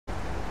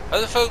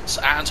Hello folks,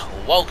 and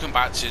welcome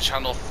back to the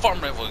channel Farm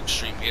Level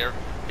Extreme here.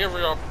 Here we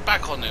are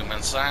back on No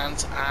Man's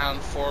Land, and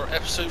for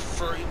episode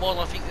 31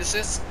 I think this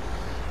is.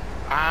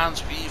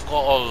 And we've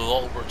got a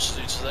lot of work to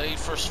do today.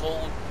 First of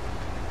all,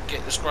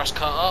 get this grass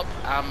cut up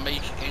and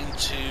make it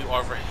into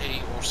either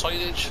hay or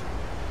silage.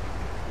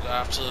 We're going to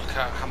have to look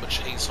at how much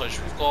hay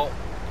silage we've got.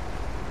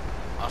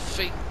 I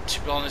think,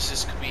 to be honest,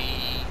 this could be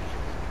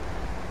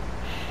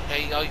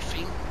hay, I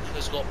think,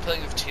 because we've got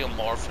plenty of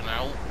TMR for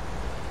now.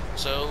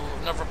 So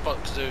another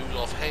buckload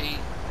of hay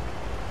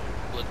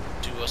would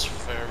do us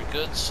very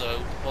good. So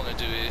what I'm going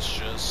to do is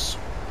just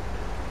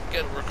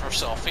get a work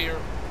ourselves here.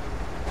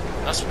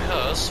 That's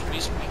because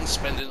we've been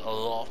spending a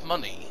lot of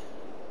money.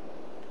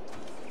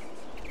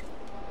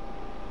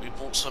 We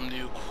bought some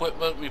new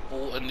equipment, we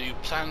bought a new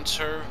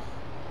planter,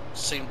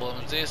 same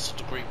one as this,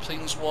 the Great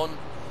Plains one,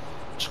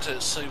 just because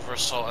it's so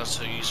versatile and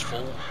so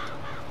useful.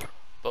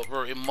 But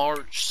we're in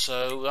March,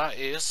 so that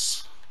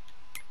is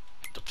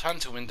the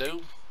planter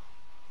window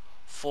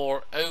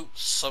for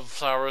oats,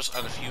 sunflowers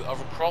and a few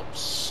other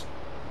crops.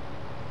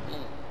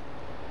 Ooh,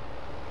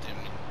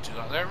 didn't mean to do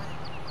that there.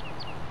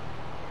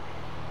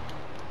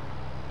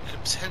 We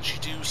could potentially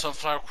do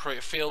sunflower, create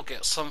a field,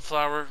 get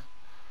sunflower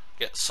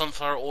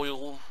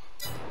oil.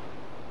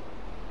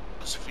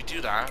 Because if we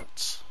do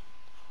that,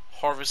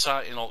 harvest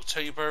that in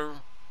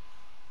October,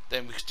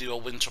 then we could do a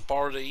winter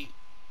barley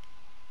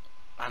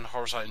and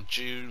harvest that in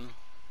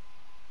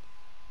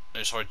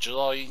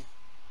July.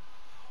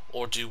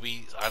 Or do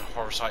wheat and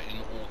harvest that in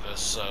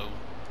August. So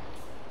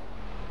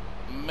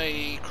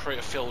may create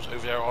a field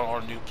over there on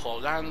our new plot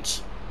of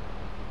land.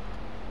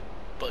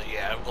 But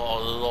yeah, we've got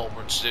a lot of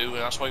work to do, and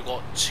that's why we've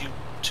got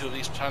two of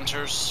these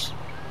planters.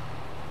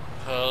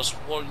 Because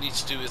what we need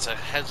to do is a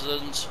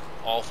headland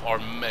of our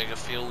mega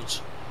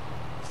field.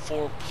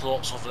 4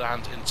 plots of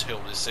land in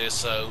total this is,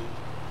 so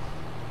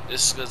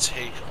this is going to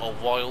take a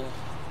while.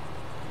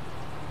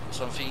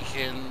 So I'm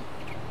thinking,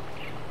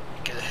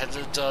 get the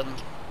headland done,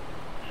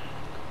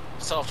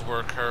 start the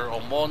worker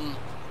on one,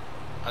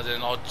 and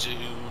then I'll do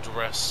the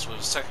rest with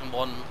the second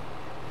one.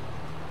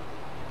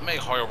 May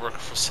hire a worker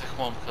for the second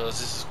one because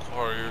this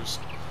requires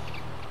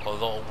a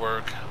lot of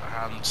work,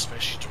 and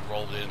especially to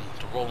roll in.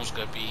 The rolling's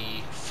going to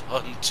be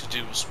fun to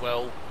do as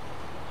well,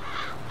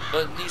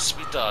 but it needs to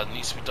be done. It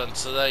needs to be done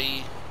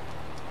today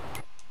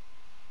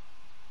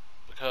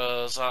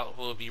because that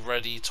will be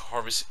ready to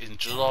harvest in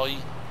July,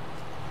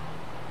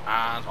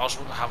 and I just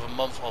want to have a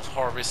month of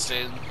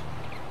harvesting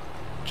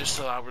just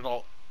so that we're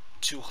not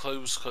too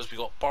close, because we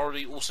got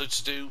barley also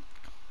to do.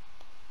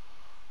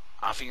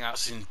 I think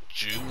that's in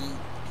June,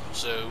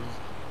 so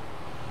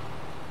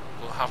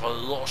we'll have a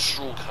lot of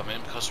straw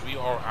coming because we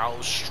are out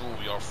of straw.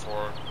 We are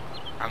for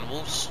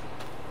animals.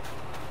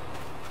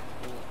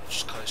 We'll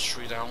just cut this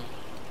tree down.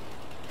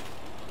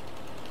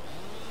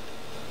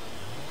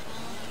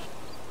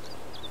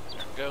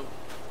 There we go.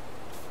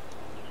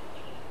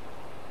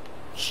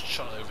 Just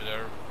shut it over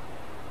there.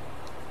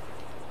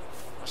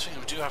 I think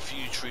we do have a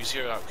few trees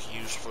here that we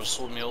can use for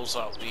sawmills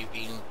that we've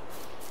been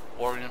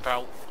worrying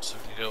about. So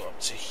we can go up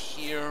to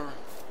here.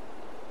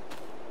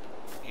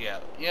 Yeah,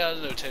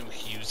 no time we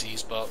can use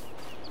these, but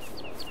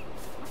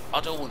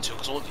I don't want to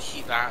because I want to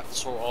keep that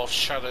sort of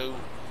shadow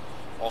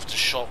of the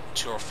shop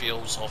to our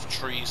fields of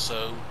trees.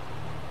 So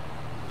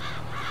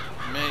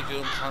we may go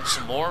and plant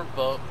some more,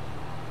 but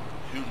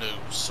who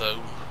knows? So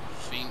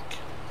I think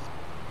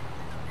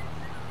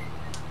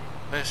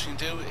best thing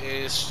to do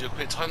is do a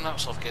quick time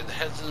lapse of getting the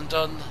headland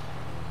done,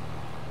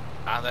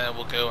 and then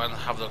we'll go and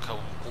have a look at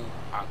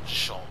the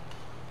shop.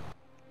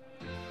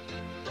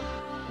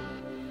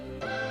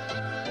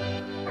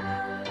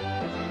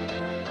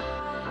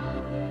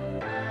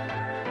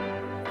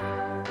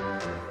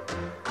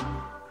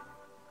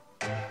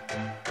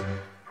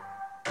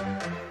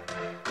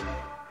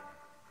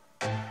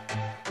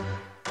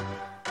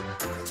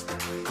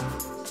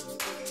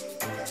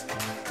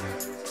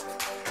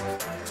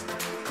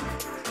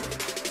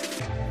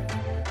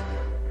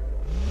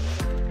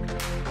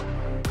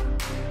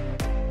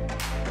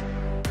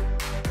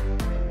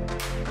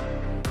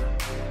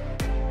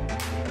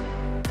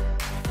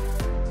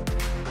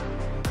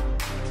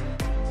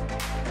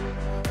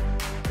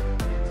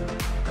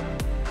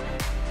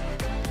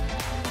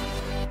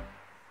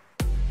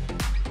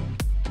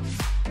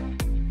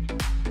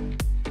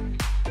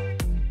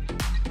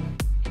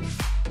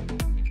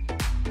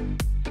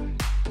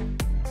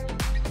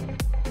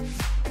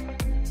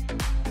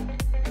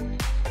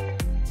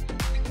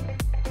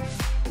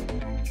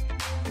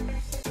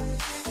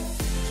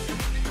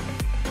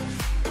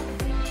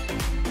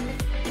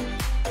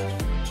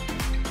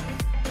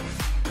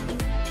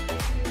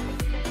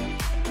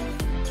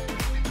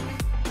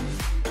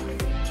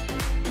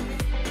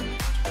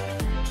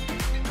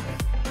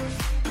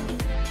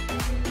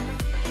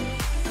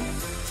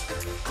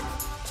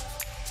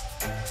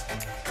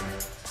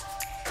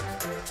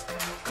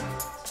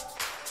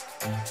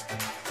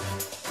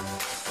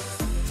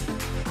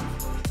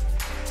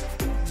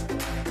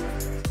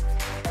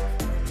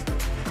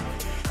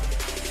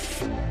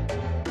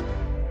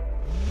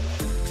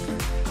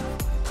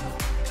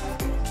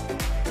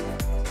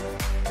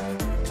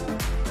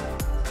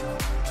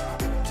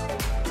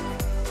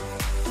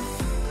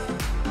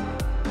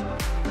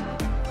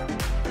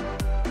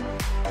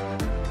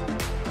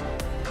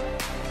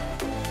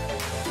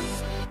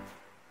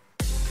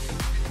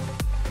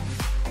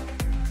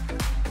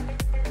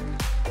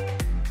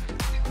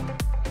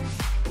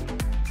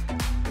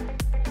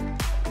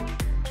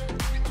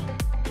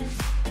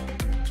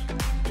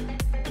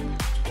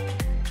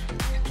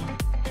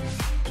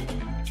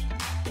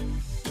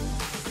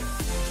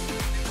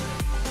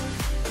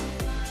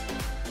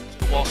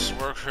 whilst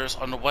the workers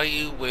on the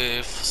way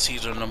with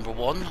seeder number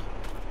 1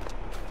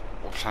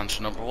 or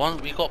planter number 1,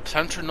 we got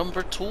planter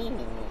number 2.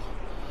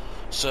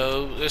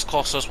 So this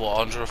cost us what,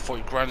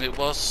 140 grand it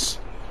was.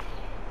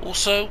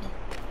 Also,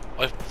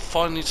 I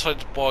finally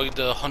decided to buy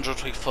the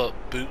 120 foot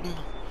boom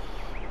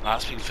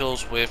that's been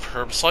filled with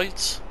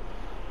herbicides,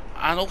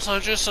 and also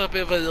just a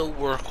bit of a little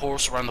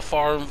workhorse around the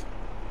farm,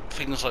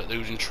 things like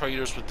loading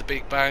trailers with the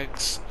big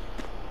bags.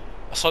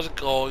 I decided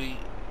to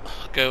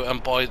go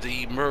and buy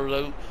the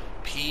Merlot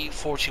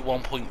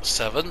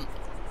P41.7,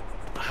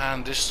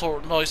 and it's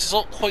sort of nice. It's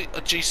not quite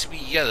a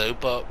JCB yellow,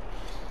 but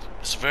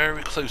it's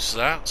very close to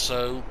that,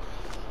 so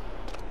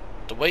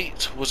the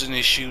weight was an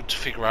issue to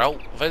figure out.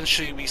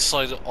 Eventually we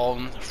decided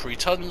on 3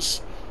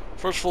 tons.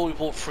 First of all we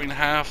bought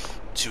 3.5,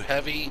 too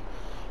heavy.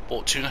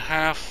 Bought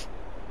 2.5,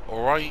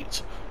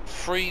 alright.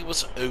 3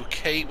 was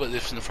okay with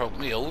lifting the front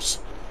wheels.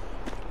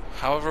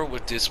 However,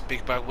 with this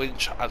big bag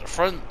winch at the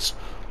front,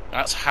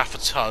 that's half a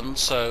ton,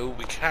 so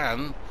we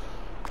can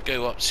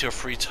go up to a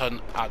 3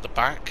 ton at the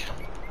back.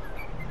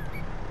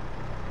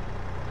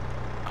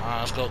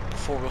 It's got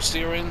 4-wheel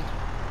steering.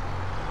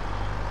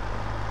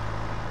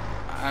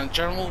 And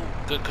general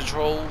good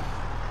control.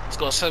 It's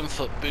got a 7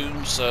 foot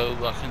boom, so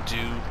I can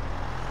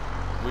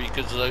do really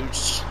good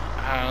loads,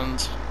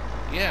 and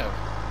yeah,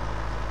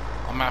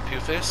 I'm happy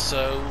with this.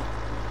 So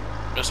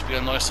this will be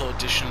a nice little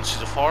addition to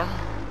the farm.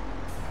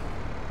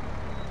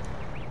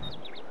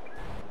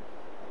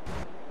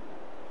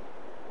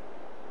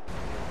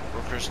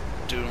 Workers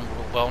doing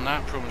well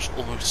now, pretty much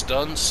almost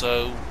done,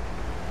 so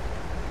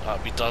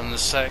that'll be done in a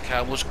sec,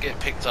 and we'll just get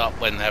picked up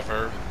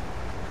whenever.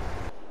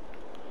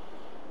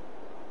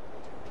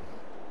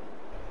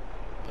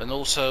 And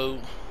also,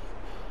 we've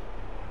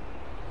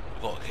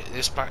got to get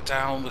this back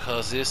down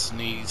because this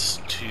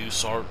needs to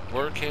start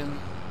working.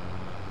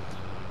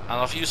 And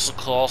I've used the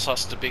Class,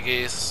 that's the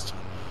biggest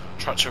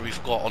tractor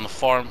we've got on the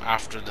farm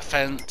after the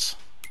Fendt.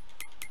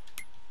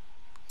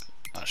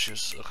 Let's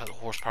just look at the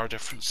horsepower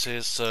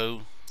differences.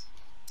 So,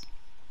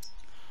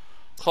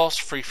 Class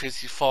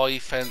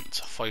 355, Fendt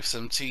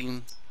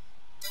 517.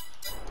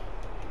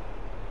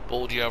 But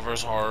all the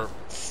others are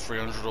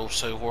 300 or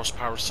so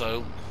horsepower,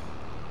 so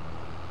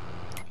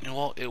you know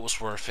what, it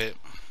was worth it.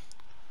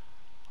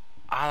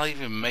 I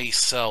even may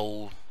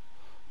sell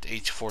the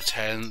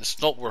 8410. It's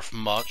not worth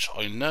much,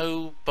 I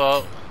know,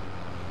 but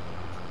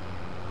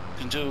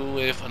can do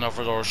with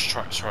another large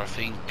tractor, I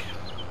think.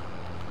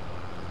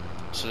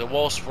 So there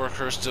was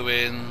workers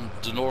doing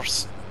the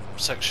north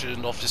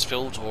section of this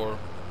field, or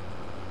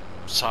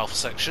south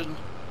section.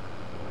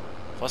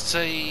 If I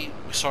say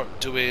we start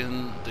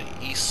doing the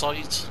east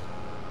side,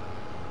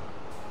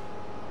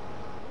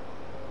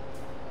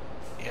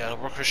 yeah, the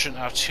workers shouldn't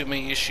have too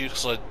many issues,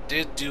 because I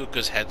did do a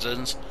good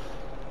headland.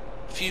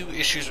 A few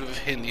issues with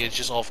hitting the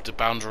edges of the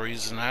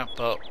boundaries and that,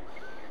 but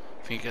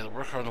if we can get the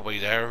worker on the way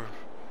there.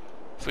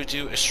 If we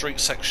do a straight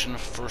section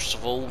first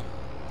of all,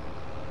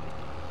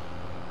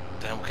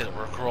 then we'll get the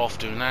worker off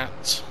doing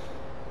that.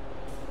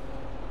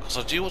 Because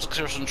I do want to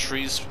clear some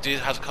trees. We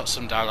did have to cut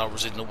some down that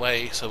was in the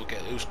way, so we'll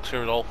get those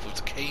cleared off with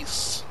the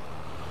case.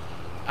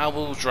 And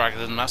we'll drag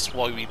them. That's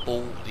why we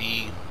bought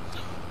the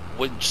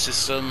winch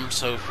system,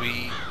 so if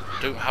we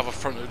don't have a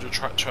front loader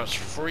tractor that's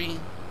free,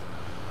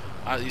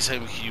 at least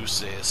then we can use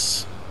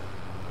this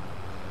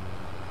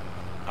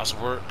as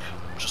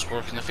just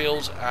work in the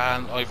field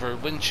and either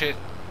winch it.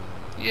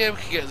 Yeah, we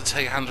can get the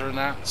telehandler and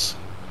that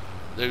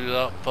loaded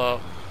up, but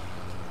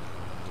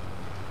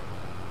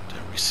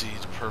don't really see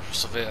the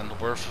purpose of it and the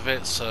worth of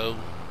it, so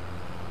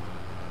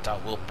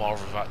that will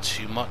bother that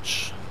too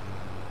much.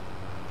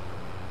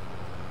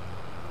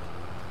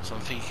 So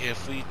I'm thinking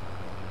if we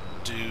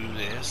do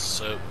this,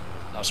 so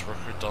that's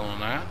worker done on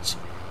that,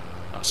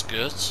 that's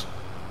good.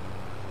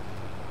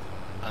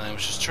 And then we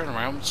just turn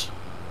around.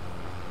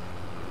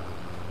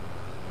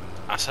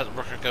 I said the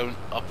worker going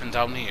up and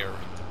down here.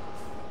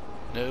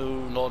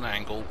 No, not an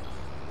angle.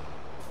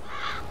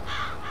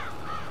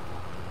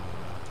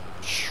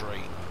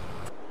 Straight.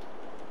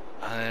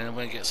 And then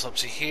when it gets up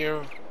to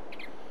here,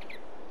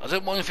 I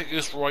don't mind if it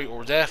goes right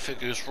or left. If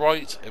it goes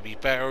right, it'd be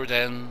better.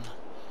 Then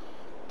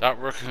that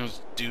worker can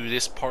do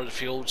this part of the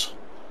field,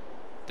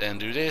 then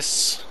do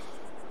this,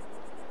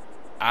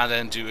 and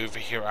then do over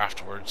here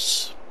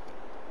afterwards.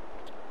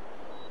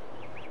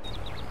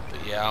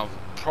 But yeah, I'm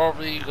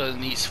probably going to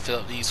need to fill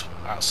up these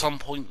at some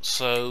point,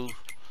 so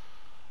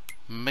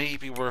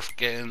maybe worth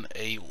getting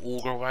a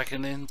auger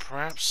wagon in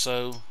perhaps.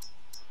 So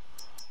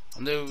I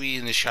know we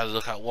initially had to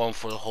look at one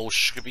for the whole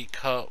sugar beet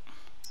cut,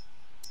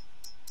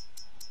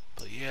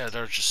 but yeah,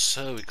 they're just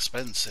so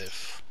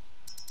expensive.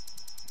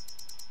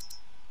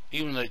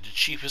 Even like the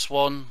cheapest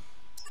one,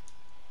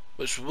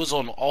 which was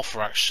on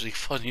offer actually,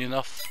 funny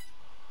enough,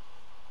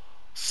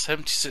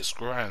 76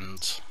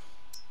 grand.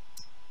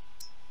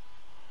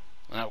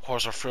 And that of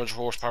course our 300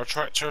 horsepower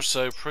tractor,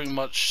 so pretty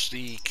much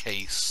the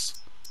case.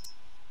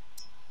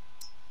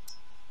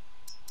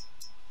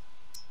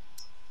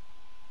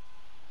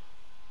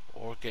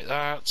 Or get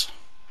that.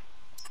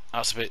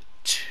 That's a bit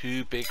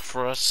too big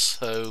for us,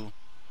 so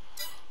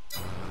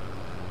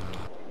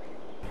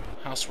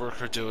How's the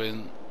worker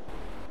doing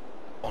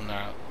on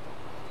that?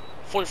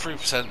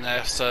 43%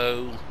 left,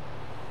 so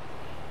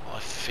I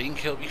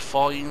think it'll be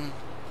fine.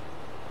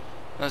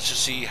 Let's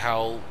just see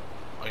how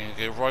I'm going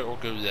to go right or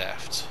go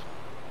left.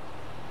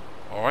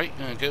 Alright,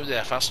 I'm going to go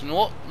left. You know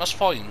what? That's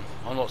fine.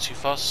 I'm not too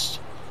fussed.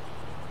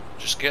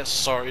 Just get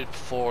started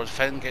before the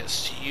fan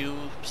gets to you,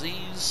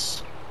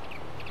 please.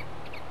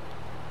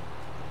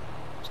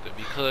 It's going to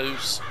be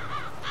close.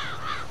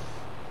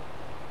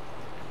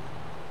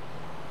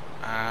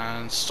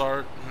 And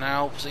start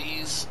now,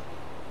 please.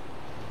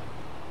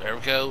 There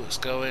we go. It's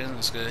going.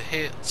 It's going to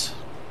hit.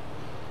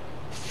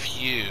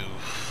 Phew.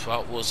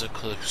 That was a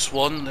close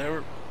one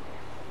there.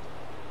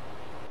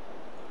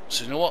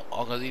 So you know what?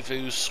 I'm going to leave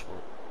those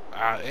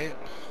at it.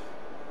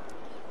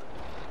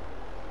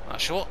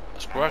 Actually what?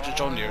 Let's grab the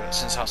John Deere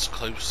since that's the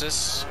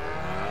closest.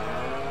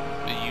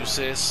 We use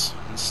this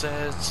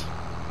instead.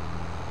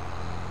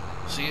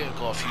 So yeah, I've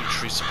got a few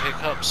trees to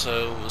pick up,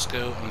 so let's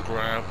go and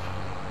grab.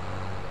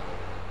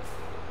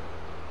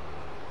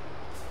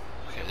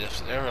 Okay, I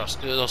left it there, that's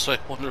good. Also I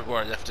wonder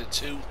where I left it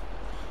to.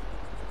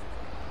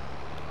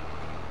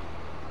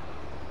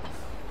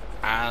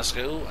 And let's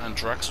go and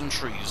drag some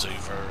trees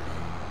over.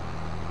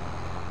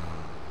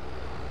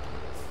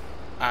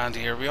 And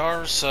here we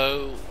are,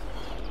 so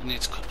we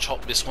need to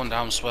chop this one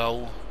down as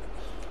well.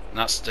 And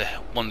that's the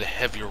one of the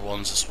heavier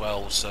ones as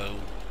well, so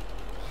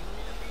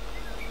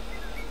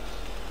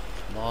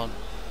come on,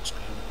 let's go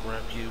and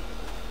grab you.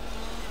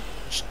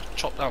 Just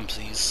chop down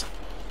please.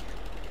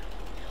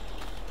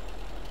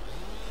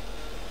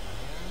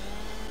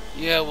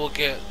 Yeah, we'll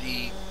get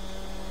the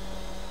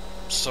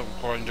stump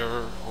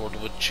grinder or the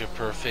wood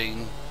chipper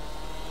thing,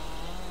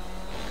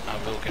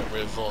 and we'll get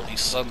rid of all these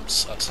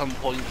stumps at some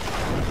point.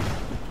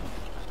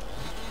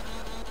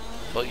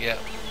 But yeah,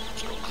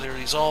 just gotta clear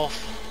these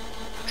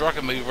off, drag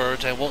them over,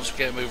 then once we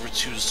get them over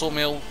to the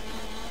sawmill,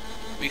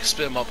 we can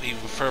split them up even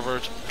further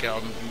to get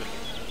on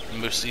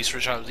most of these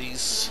rich out of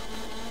these.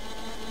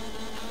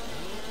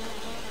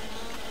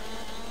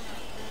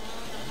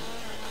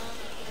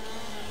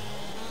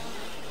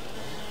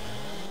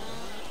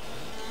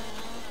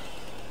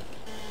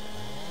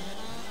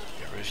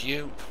 Get rid of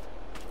you.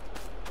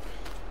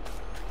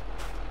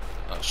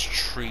 That's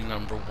tree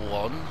number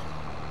 1.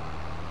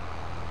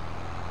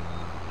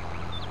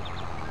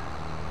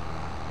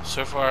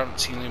 So far I haven't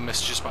seen any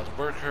messages about the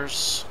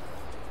workers,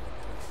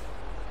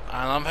 and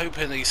I'm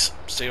hoping they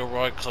stay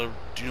alright because I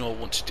do not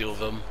want to deal with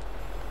them.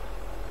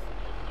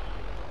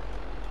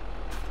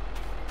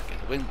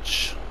 Get the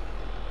winch.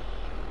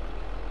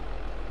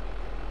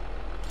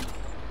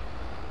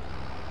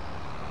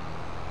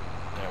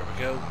 There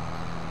we go.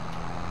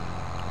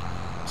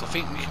 So I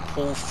think we can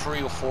pull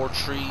 3 or 4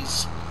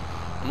 trees.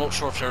 I'm not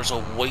sure if there's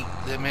a weight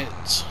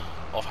limit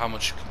of how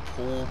much you can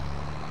pull.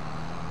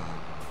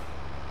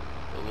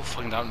 We'll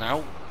find out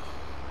now.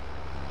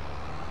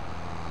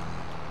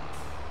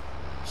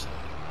 So,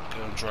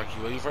 go and drag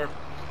you over.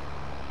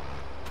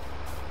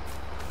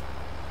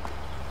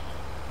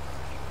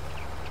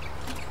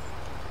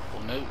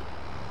 Oh no.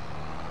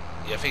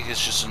 Yeah, I think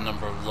it's just a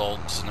number of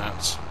logs and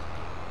that.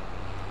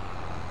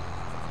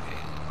 Okay.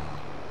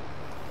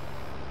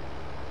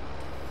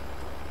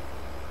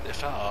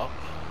 Lift that up.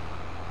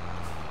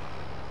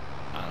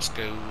 And let's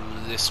go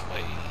this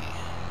way.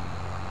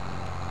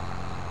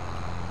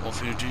 One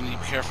thing you do need to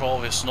be careful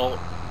of is not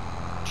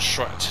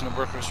distracting the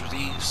workers with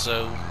these,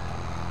 so.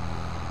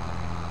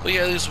 But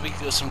yeah, these will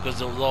be some good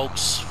little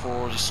logs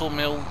for the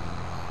sawmill.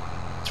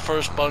 The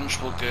first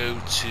bunch will go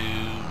to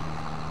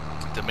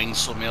the main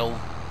sawmill,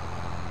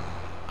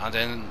 and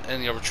then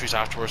any other trees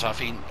afterwards I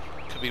think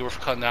could be worth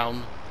cutting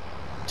down.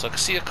 So I can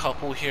see a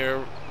couple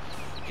here.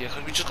 Yeah,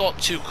 because we just got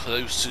too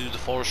close to the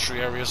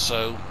forestry area,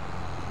 so.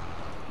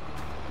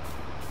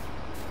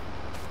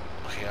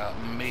 Okay,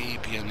 that may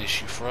be an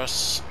issue for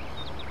us.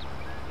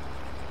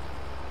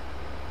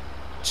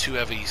 Too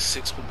heavy,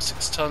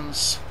 6.6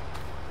 tons.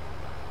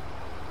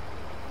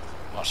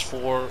 That's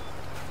 4.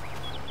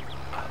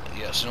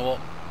 Yes, you know what?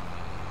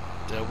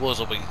 There was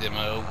a weight limit,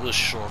 I was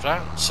sure of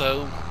that,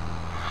 so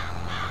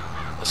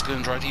let's go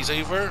and drag these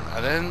over,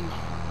 and then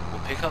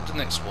we'll pick up the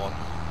next one.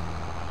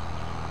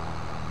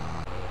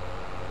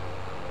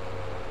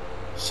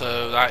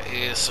 So that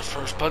is the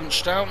first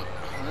bunch down,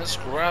 and let's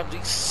grab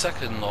the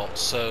second lot.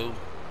 So,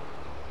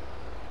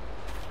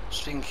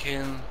 just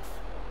thinking.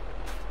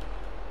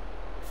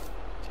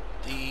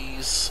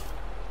 These,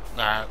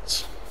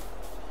 that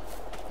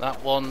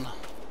one,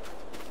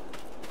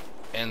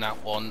 and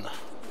that one,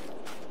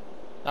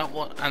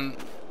 and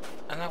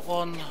that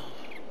one.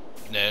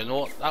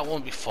 No, that one will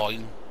be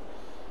fine.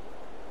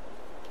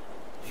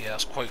 Yeah,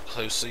 that's quite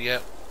close. So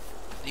yeah,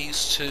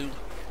 these 2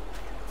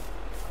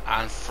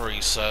 and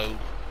 3. So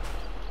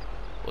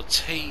we'll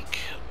take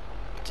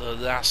the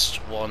last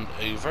one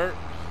over,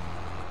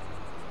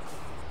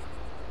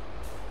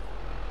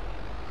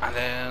 and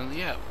then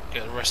yeah,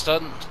 get the rest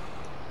done.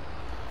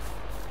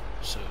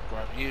 So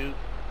grab you,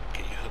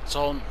 get your hooks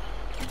on.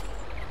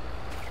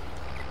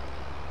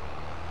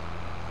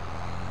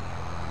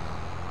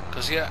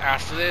 Because yeah,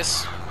 after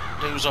this,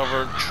 those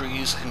other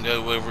trees can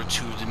go over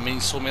to the mini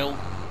sawmill.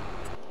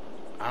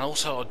 And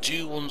also I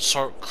do want to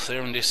start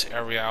clearing this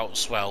area out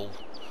as well.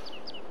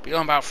 Been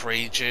on about for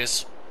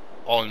ages,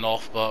 on and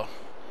off, but I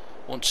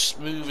want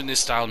to moving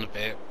this down a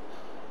bit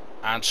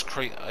and just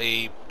create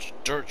a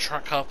dirt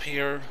track up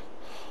here.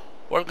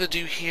 What I'm going to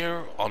do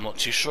here, I'm not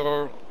too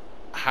sure.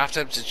 I have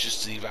tempted to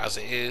just leave it as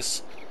it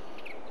is.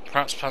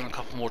 Perhaps plant a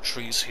couple more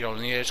trees here on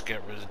the edge,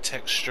 get rid of the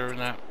texture and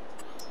that.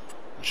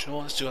 But you know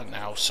what, let's do that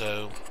now.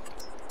 So,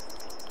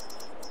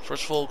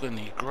 first of all, we're going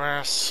to need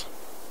grass.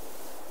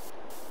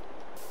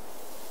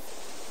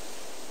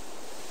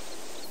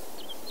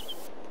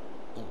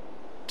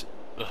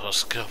 I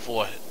was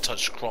careful I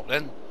touched the crop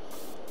then.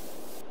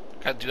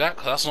 Can't do that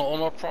because that's not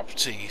on our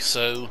property,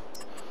 so...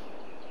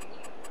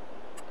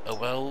 Oh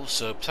well,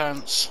 so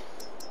plants.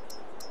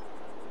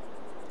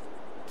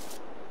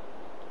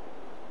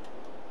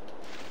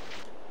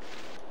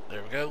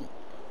 There we go.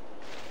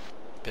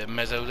 Bit of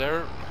meadow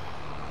there.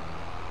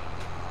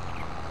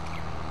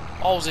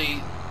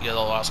 Obviously, yeah,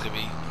 all that's going to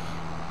be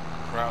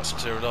perhaps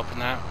cleared up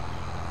and that.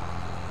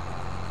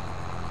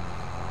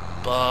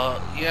 But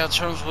yeah, in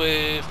terms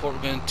with what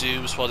we're going to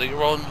do as well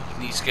later on,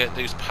 we need to get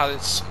those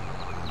pallets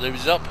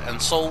loaded up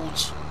and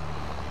sold.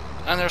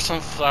 And there's some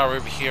flour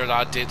over here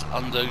that I did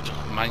unload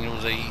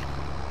manually,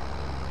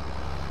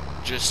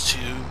 just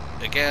to,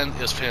 again,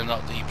 it's filling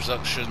up the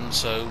production.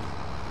 So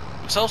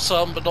we sell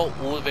some, but not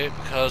all of it,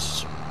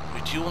 because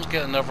we do want to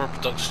get another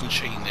production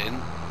chain in.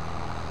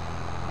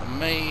 I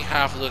may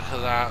have a look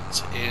at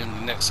that in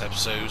the next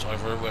episode,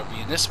 either whether it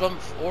be this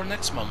month or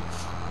next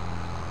month.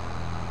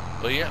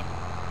 But yeah,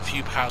 a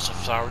few pallets of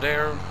flour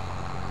there.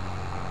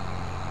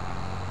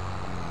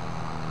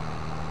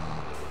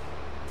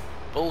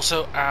 But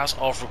also, as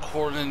of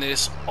recording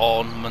this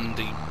on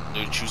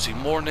Tuesday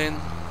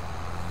morning,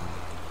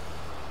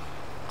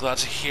 glad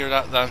to hear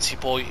that Nancy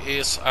Boy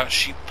is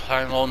actually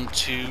planning on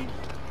to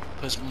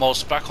put his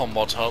mods back on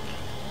Mod Hub.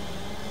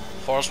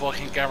 As far as what I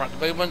can gather at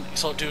the moment,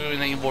 he's not doing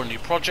any more new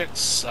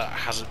projects that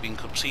hasn't been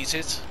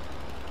completed.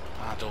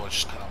 I don't want to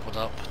just cut that one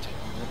up,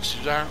 didn't want to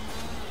do that.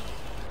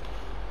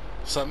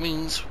 So that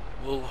means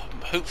we'll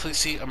hopefully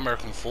see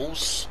American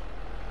Falls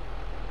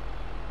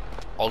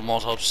on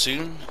Mod Hub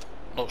soon.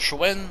 Not sure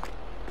when.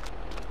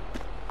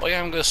 But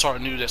yeah, I'm going to start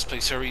a new Let's Play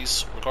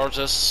series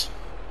regardless.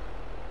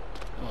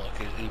 Oh,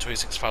 okay, in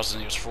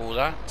 26,000 years for all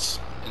that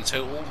in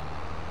total.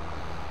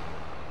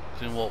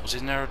 Doing what was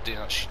in there,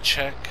 didn't actually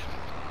check.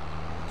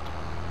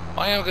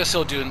 I am going to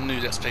still do a new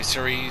Let's Play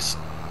series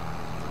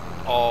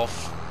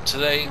of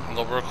today. I'm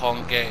going to work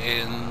on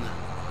getting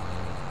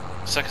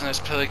second Let's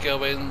Play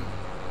going,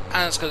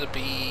 and it's going to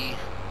be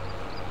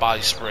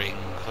by spring,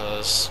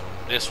 because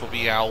this will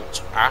be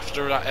out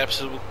after that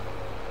episode will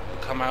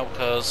come out,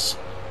 because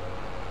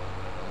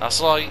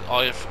last night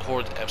I have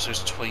recorded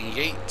episodes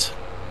 28,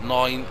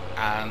 9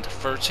 and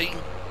 30,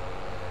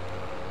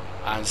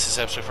 and this is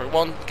episode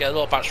 31. Get a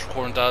lot of batch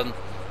recording done,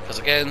 because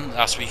again,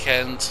 last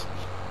weekend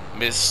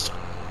missed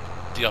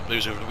the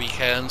uploads over the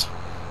weekend.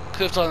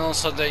 Could have done it on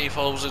Sunday if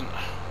I wasn't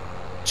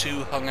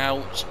too hung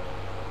out,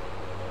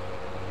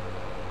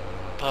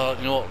 but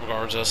you know what,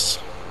 regardless.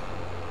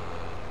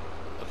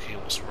 Okay,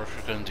 what's the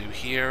worker going to do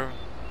here?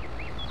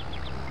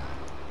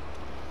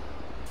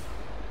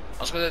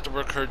 I was going to let the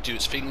worker do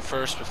its thing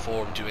first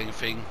before we do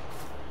anything,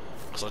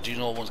 because I do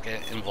not want to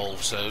get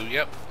involved. So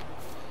yep,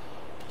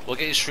 we'll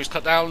get these trees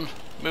cut down,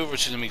 move over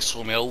to the mini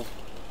sawmill,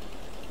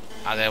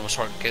 and then we'll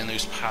start getting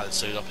those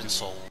pallets loaded up and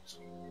sold.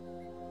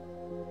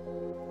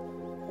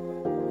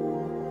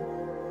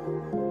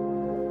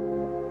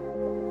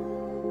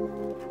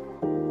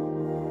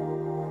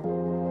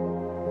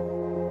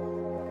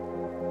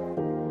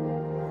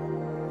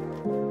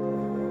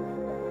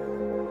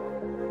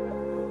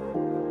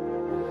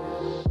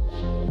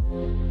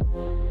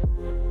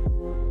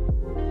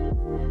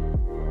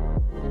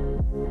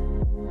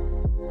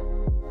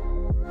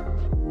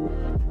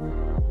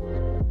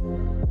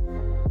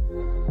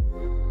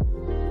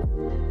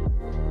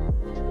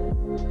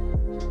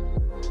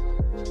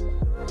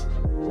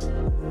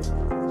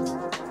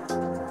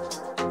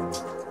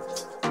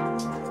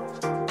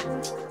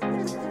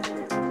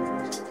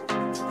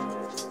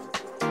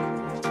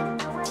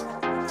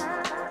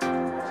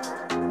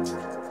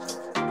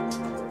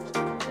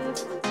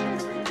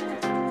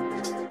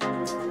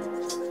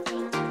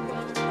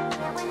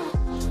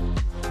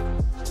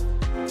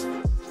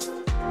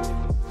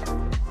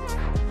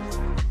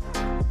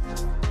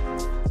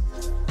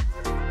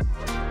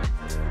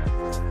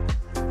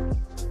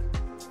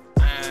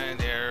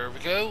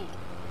 Go,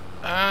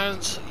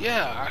 and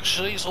yeah,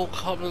 actually it's all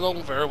coming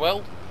along very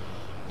well.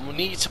 We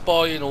need to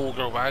buy an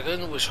auger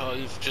wagon, which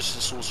I've just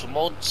installed some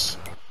mods,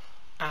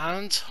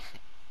 and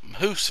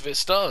most of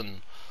it's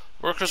done.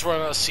 Workers run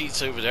out of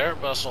seats over there,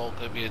 but that's not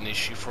going to be an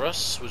issue for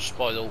us. We'll just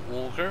buy the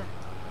auger.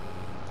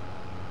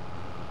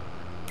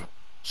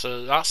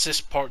 So that's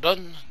this part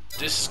done.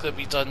 This is going to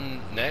be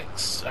done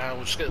next, and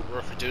we'll just get the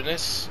worker doing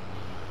this.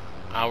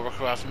 Our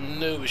worker will have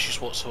no issues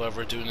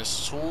whatsoever doing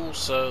this at all,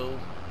 so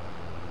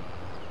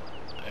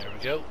there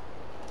we go.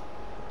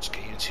 Just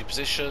get you into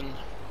position.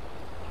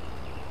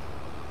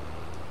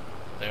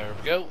 There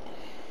we go.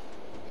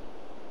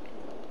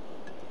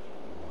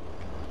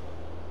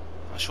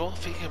 Actually, I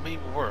think it may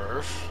be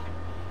worth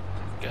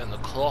getting the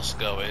cloth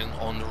going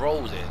on the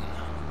rolling.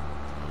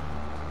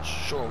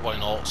 Sure, why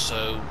not?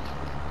 So,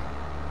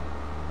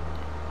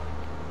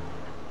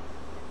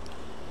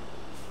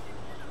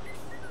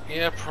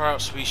 yeah,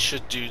 perhaps we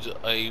should do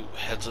a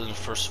headland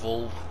first of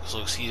all, because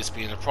I see this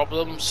being a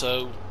problem.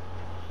 So,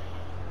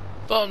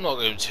 but I'm not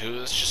going to.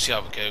 Let's just see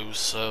how it goes.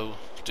 So,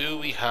 do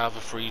we have a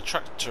free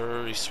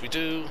tractor? Yes, we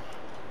do.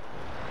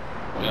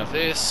 We have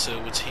this,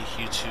 so we'll take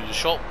you to the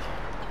shop.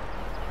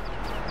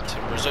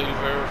 Timber's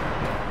over,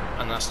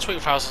 and that's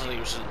 20,000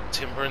 litres of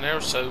timber in there,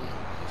 so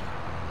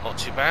not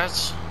too bad.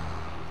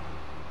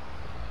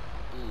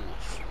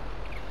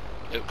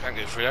 Ooh. It can't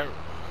go through there.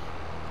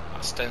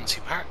 That's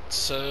densely packed,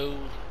 so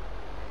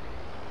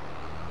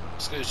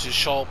let's go to the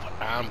shop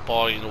and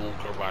buy an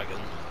auger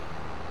wagon.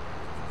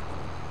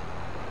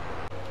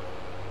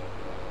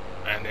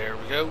 And there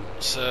we go.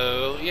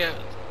 So yeah,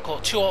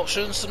 got two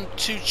options, some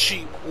two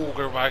cheap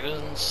auger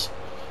wagons,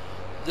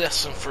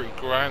 less than 3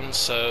 grand,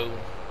 so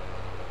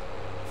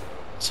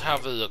let's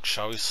have a look,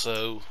 shall we?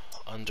 So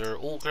under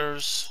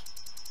augers,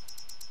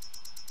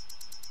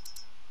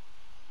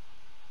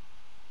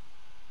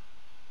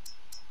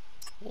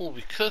 oh,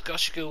 we could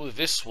actually go with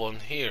this one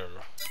here.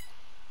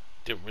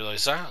 Didn't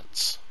realise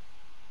that.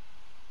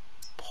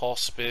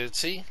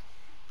 Possibility.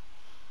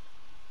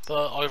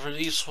 But either of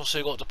these,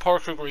 also got the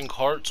Parker Green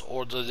Cart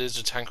or the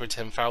Lizard Tanker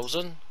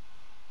 10,000. And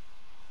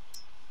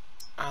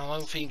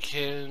I'm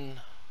thinking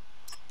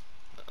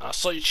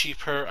slightly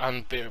cheaper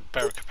and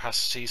better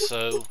capacity,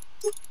 so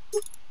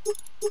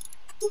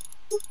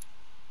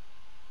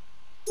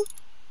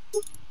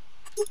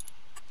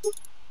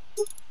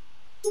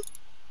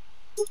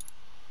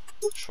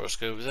sure, let's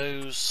go with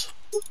those.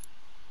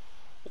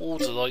 All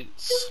the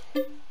lights.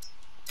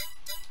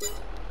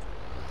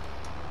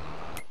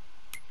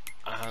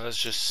 And let's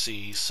just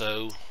see,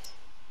 so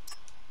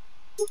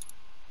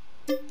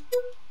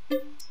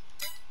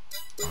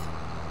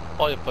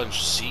buy a bunch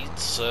of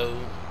seeds, so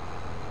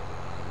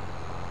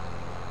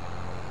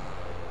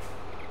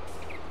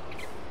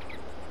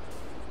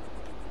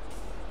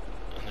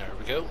and there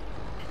we go.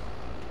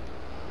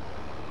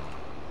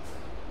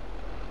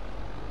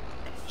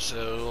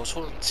 So I just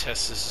want to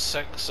test this a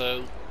sec,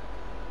 so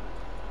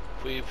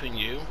if we open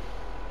you,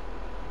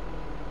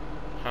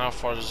 how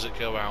far does it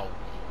go out?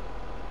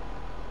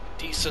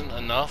 Decent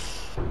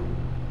enough.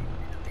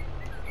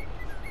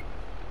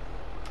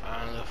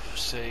 And if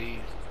say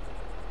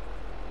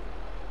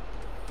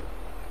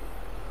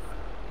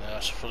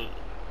that's for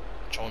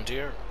John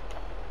Deere.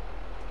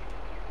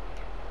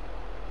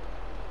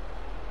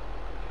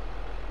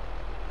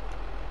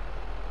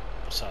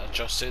 What's that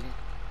adjusting?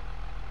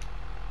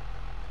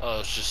 Oh,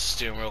 it's just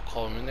steering wheel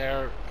column in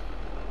there.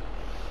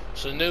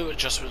 So no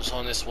adjustments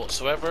on this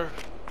whatsoever.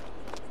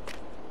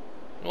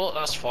 Well,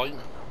 that's fine.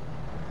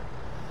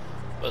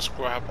 Let's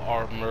grab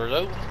our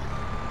Merlot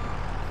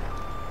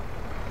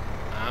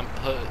and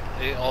put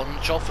it on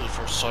the job for the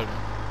first time.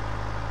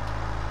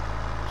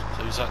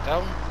 Close that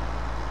down.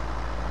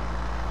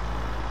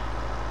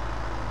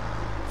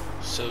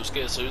 So let's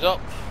get this loaded up,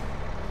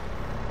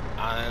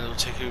 and we'll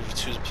take over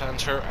to the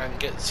planter and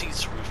get the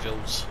seeds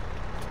refilled.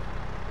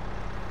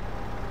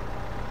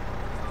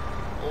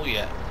 Oh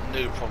yeah,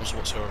 no problems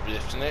whatsoever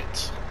lifting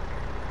it.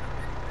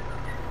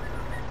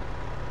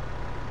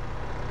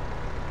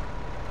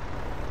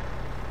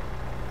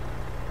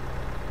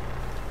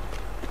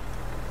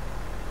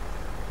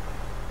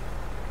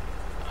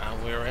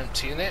 And we're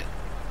emptying it.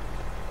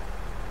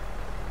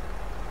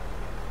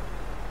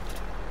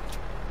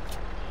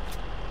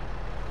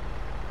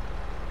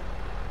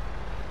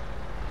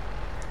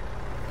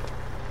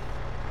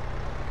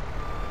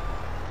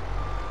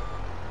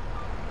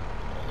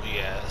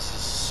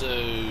 So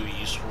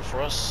useful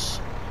for us.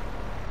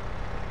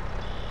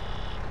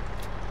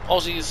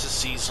 Aussie is the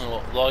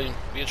seasonal lime.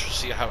 Be interested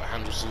to see how it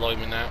handles the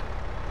lime in that.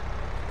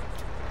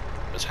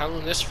 It's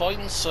handling this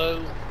fine, so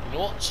you know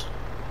what?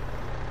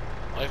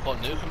 I've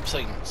got no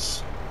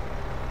complaints.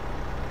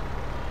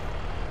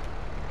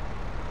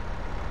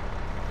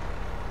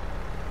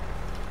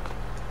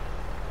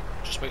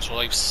 Just makes my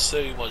life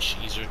so much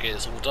easier to get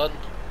this all done.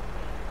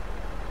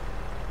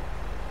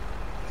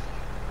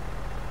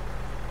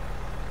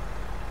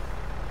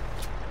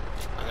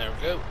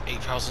 Go,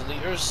 8,000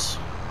 litres.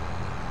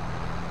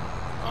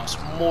 That's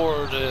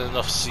more than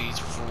enough seeds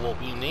for what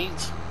we need.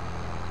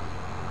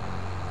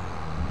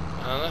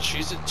 And let's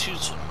use it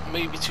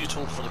maybe too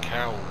tall for the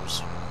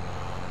cows.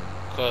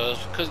 Because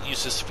we could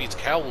use this to feed the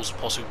cows,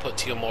 possibly put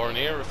TMR in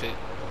here if it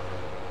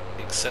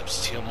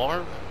accepts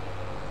TMR.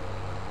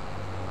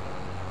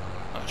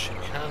 Actually,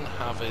 we can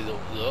have a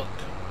little look.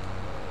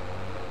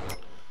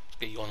 Let's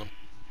get you on the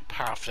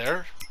path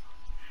there.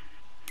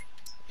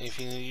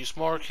 Anything to use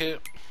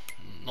market?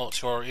 Not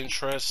to our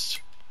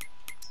interest.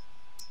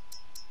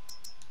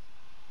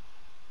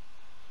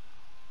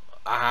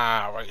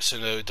 Ah, right, so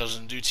no, it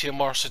doesn't do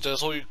TMR, so it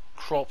does all your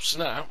crops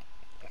now.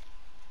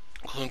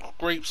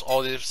 grapes,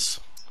 olives.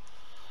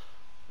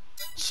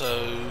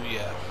 So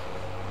yeah.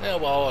 Yeah,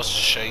 well, that's a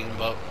shame,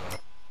 but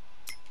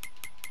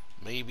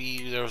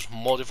maybe there's a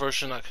modded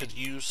version that could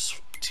use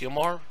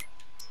TMR.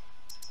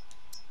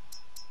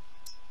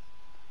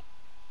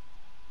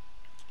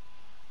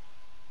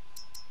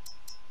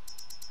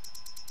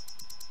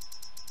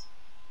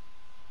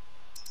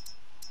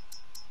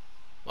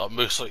 But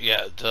most like,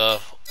 yeah, the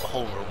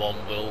Homer one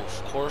will,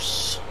 of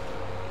course.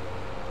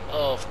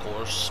 Of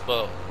course,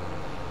 but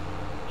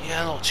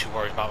yeah, not too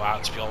worried about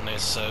that, to be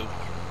honest. So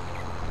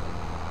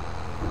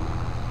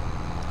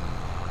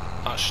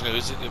actually, no,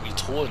 is it going to be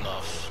tall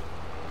enough?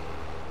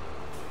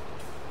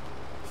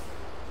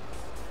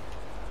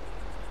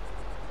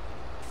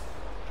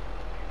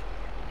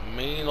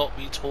 May not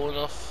be tall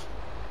enough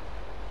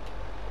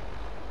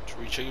to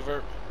reach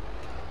over.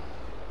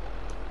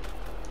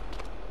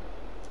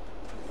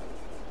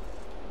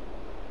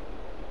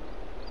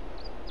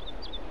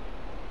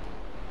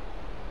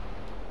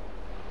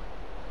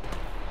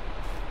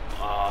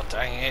 Ah,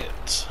 dang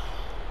it.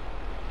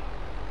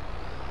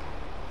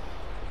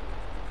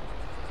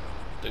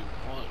 Dude,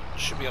 what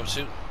should be able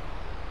to?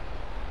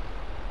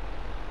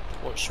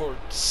 What sort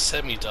of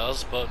semi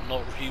does, but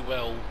not really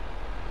well.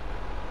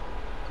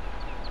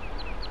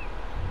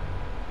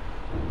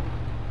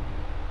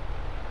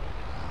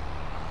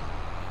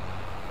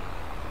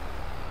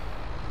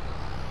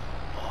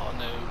 Oh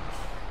no.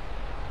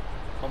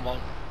 Come on.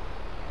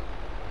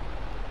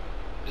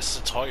 It's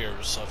the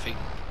tires, I think.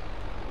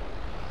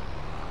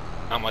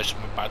 How much of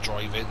my bad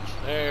driving?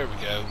 There we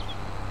go.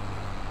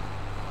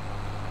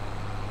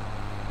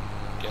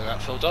 Getting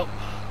that filled up.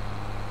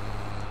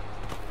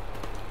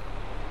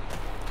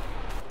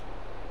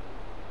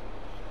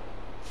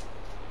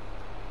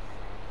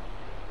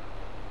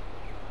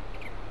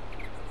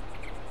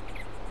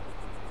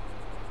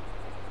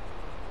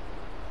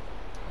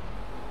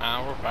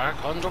 And we're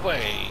back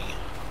underway.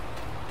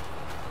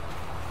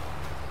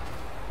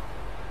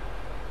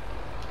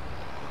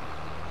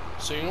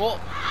 So you know what?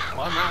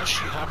 I'm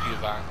actually happy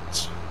with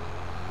that.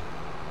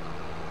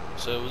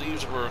 So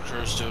leave the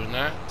workers doing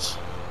that.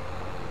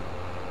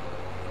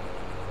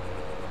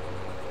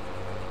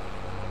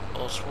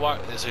 Let's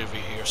whack this over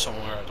here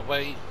somewhere out of the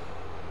way.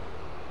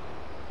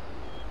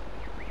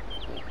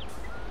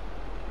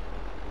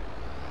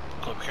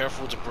 Gotta be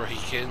careful to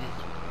break in.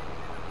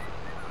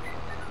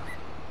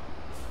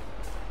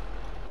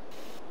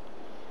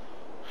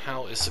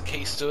 How is the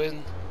case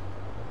doing?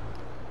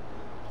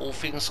 All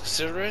things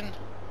considering?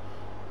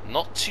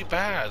 Not too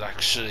bad,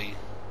 actually.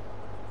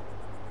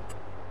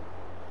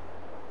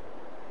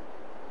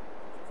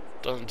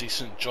 Done a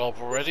decent job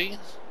already.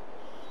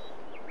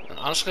 And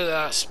I'm just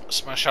gonna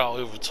smash out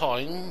over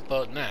time,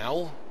 but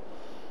now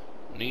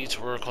need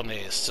to work on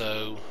this.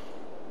 So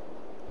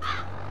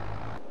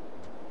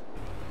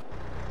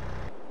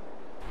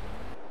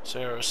is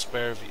there a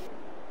spare view?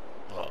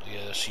 Oh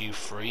yeah, that's you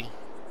free.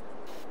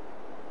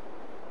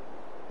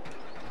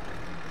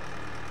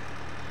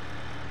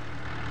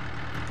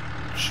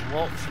 Actually,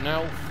 what for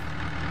now?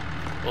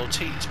 We'll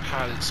take these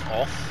pallets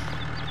off.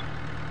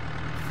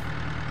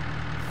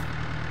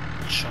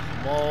 Chuck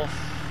them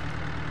off.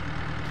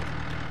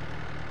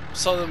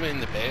 Sell them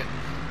in a bit.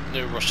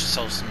 No rush to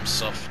sell some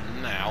stuff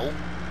now.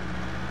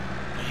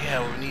 But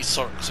yeah, we need to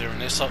start clearing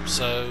this up.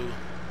 So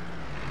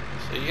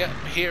yeah,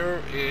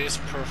 here is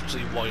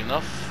perfectly wide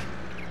enough.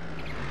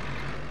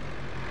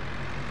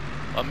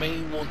 I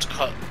may want to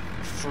cut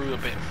through a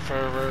bit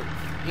further,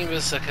 even if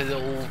it's like a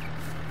little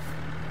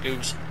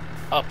goes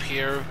up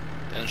here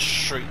and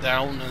straight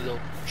down and a little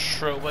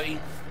straight away.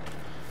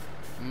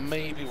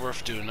 Maybe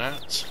worth doing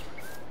that.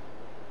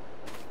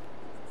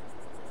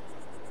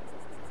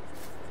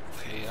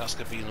 Okay, that's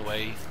gonna be in the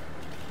way.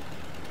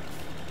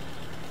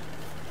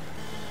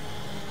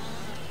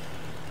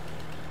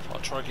 I'll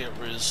try to get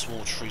rid of the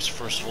small trees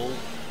first of all,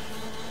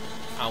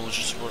 and we'll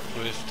just work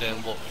with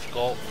then what we've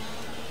got.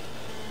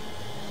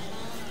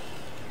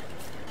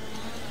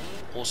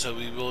 Also,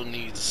 we will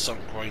need the stump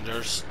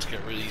grinders to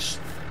get rid of these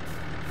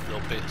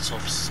little bits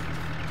of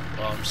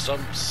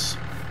stumps.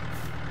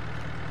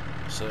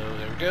 So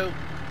there we go.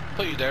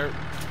 Put you there.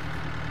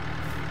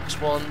 This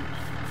one.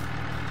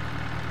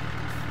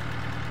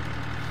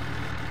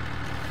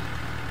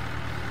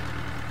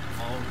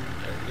 Come on.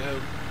 There we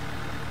go.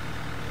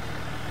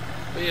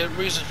 But yeah, the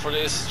reason for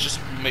this is just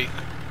make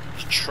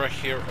the trek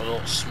here a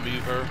lot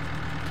smoother.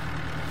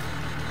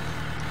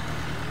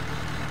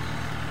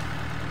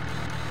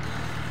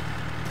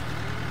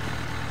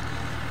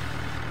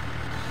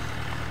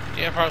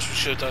 Yeah, perhaps we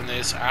should have done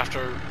this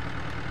after,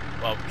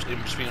 well,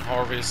 in between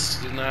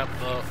harvests and that,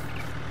 but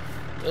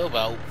oh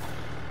well.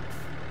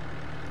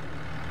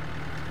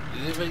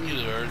 You live and you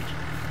learn.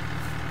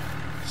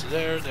 So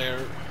there.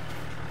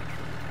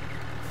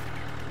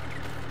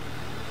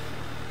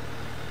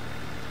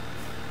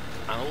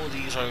 And all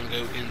these are going to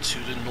go into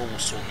the normal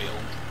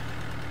sawmill.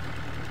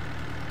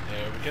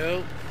 There we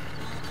go.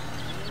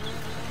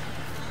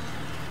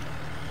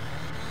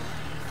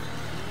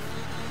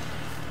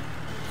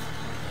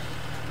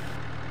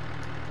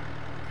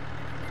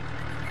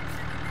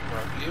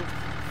 grab you.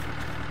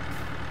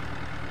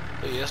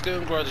 But yeah, let's go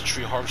and grab the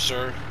tree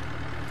harvester,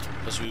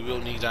 because we will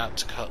need that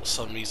to cut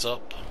some of these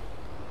up.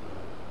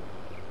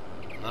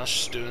 And that's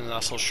just doing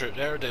that little strip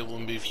there, then we'll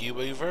move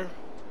you over.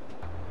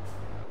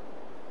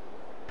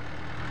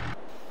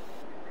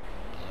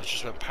 I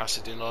just went past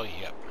it, didn't I?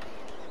 Yep.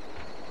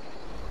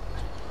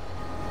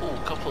 Oh,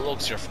 a couple of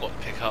logs here I forgot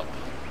to pick up.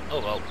 Oh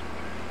well.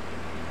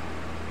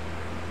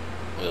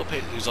 We'll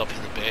pick these up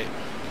in a bit.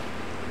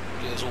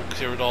 Get this all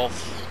cleared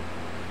off.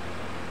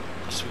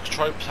 So we could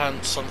try to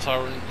plant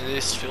sunflower in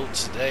this field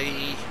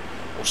today,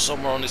 or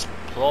somewhere on this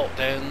plot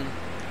then.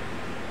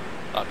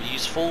 That'd be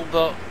useful,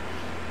 but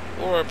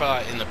we'll worry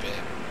about it in a bit.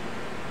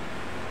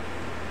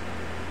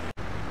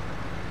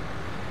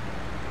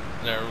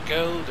 There we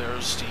go,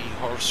 there's the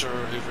harvester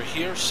over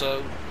here,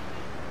 so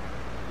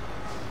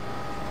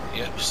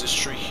yep, so this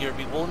tree here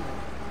be one.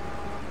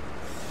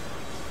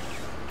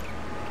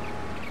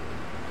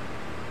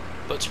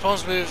 But to be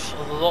honest with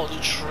a lot of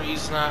the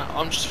trees now,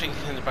 I'm just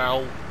thinking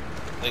about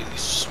like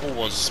these small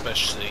ones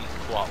especially,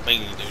 well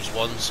mainly those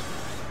ones.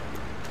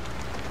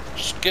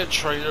 Just get a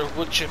trailer,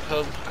 wood chip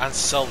them and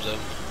sell them,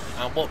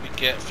 and what we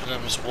get for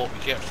them is what we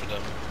get for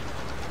them.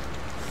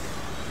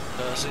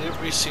 Because it didn't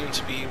really seem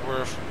to be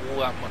worth all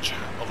that much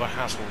of a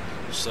hassle,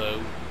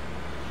 so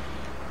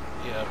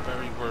yeah,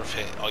 very worth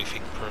it I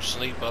think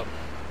personally, but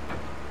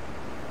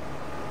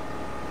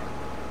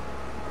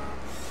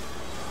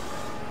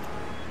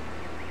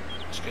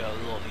let's get a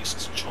lot of these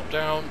chopped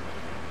down.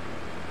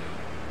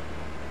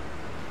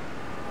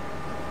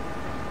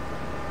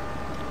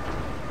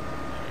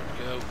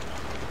 There we go.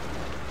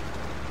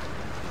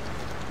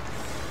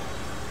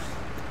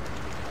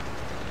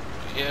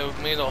 Yeah,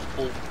 we've made off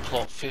ball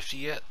plot 50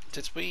 yet,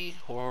 did we?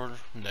 Or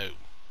no?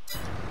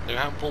 We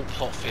haven't ball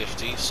plot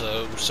 50,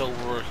 so we're still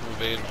working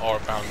within our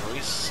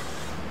boundaries.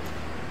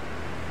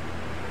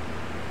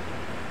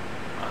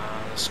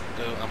 Let's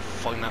go and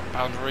find that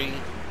boundary.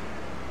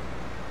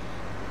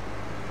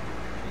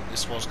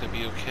 This one's going to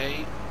be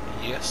okay.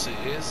 Yes, it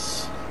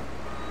is.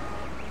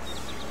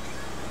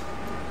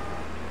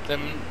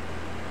 Then,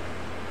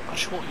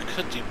 actually what we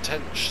could do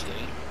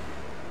potentially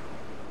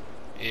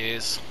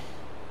is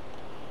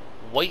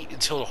wait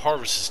until the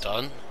harvest is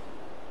done,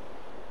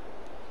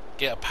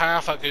 get a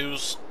path that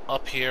goes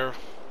up here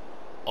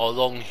or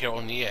along here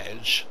on the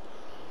edge,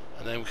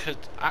 and then we could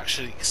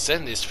actually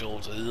extend this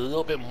field a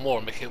little bit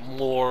more, make it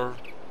more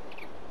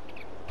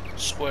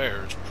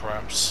squared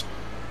perhaps.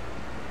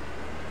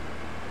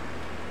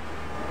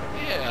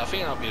 Yeah, I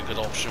think that would be a good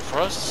option for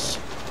us.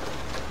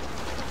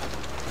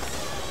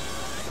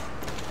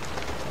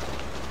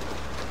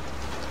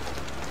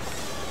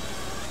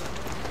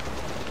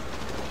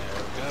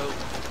 There we go.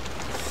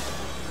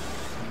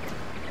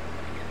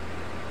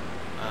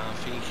 I'm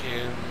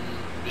thinking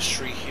this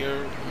tree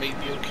here may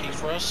be okay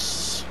for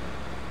us.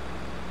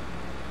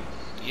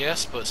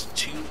 Yes, but it's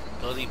too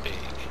bloody big.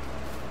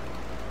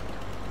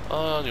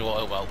 Oh, you know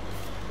what, oh well.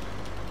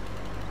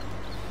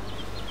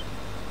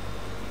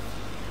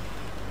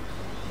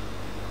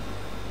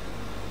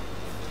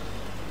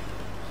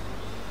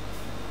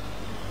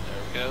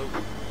 Go.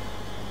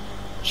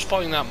 Just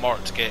finding that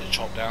mark to get it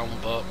chopped down,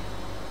 but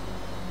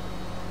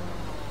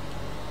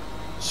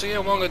so yeah,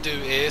 what I'm gonna do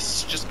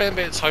is just spend a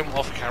bit of time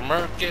off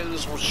camera, get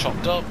this all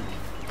chopped up,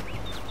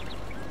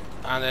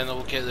 and then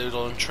I'll get it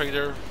on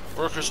trailer.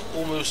 Worker's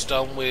almost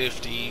done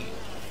with the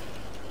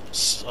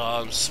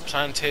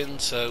planting,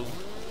 so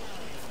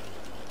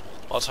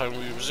by the time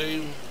we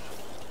resume,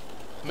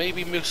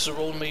 maybe most of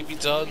the road may be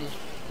done,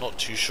 not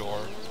too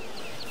sure.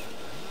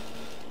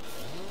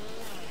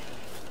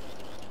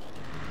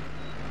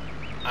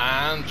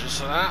 And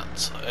just like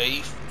that,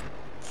 a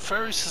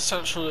very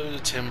substantial load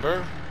of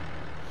timber,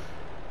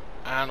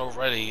 and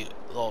already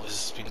a lot of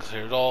this has been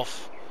cleared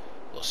off.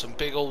 Got some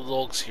big old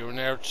logs here and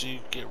there to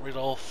get rid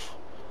of,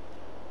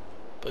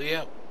 but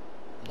yeah,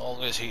 not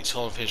going to take too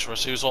long to finish the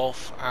rest of those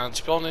off. And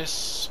to be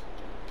honest,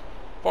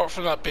 apart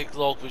from that big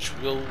log which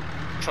we will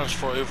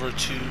transfer over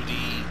to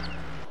the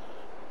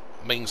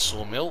main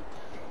sawmill,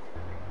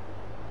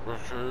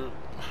 worker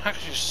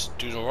actually just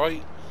doing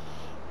alright.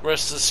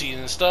 Rest of the scene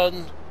is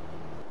done.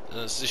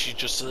 This is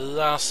just the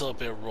last little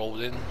bit of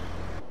rolling.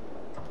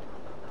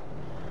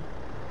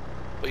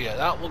 But yeah,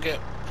 that will get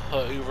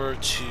put over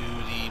to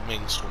the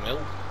main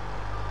sawmill,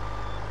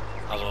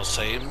 as I was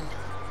saying.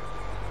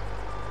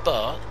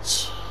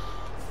 But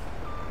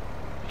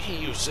we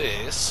can use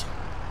this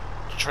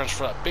to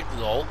transfer that big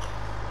log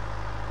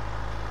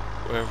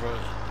wherever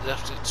I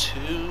left it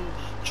to.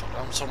 Chop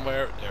down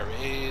somewhere. There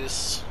it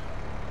is.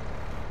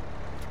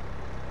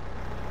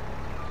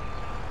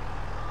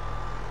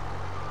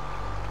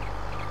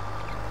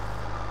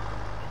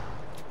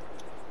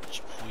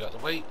 Out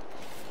the way,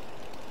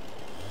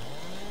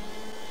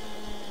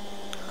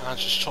 and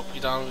just chop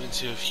you down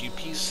into a few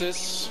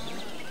pieces,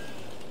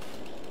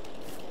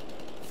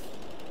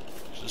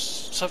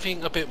 just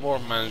something a bit more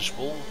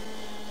manageable.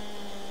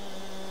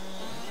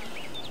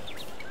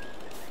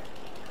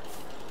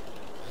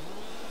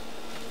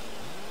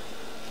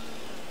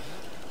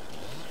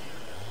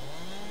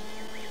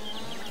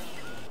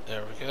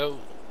 There we go.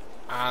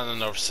 And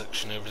another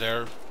section over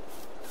there.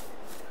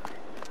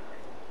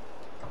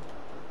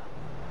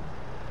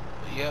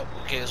 But yeah,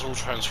 we'll get this all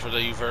transferred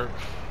over.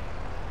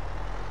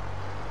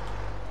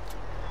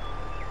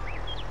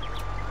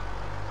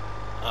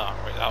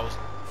 Alright, I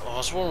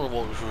was wondering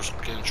what we were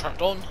getting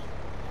trapped on.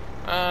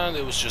 And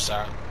it was just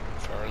that.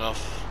 Fair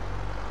enough.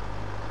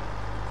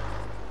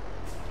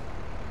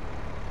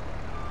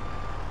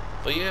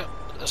 But yeah,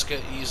 let's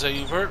get these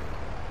over.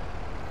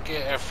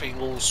 Get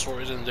everything all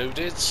sorted and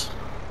loaded.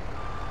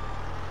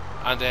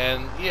 And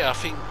then, yeah, I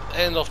think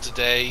end of the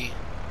day,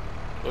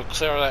 we'll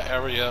clear that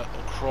area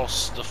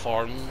across the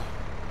farm,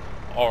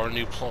 our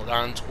new plot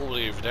land, all the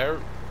way over there.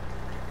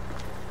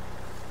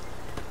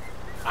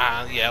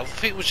 And yeah, I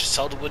think we should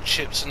sell the wood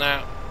chips and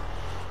that.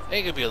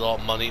 Ain't gonna be a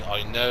lot of money,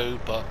 I know,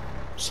 but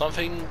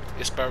something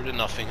is better than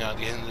nothing at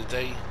the end of the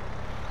day.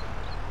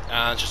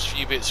 And just a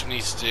few bits we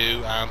need to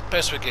do, and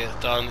best way to get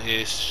it done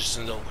is just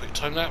a little quick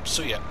time lapse.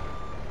 So yeah,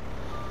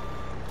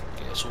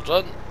 get this all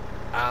done,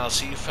 and I'll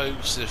see you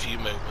folks in a few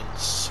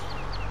moments.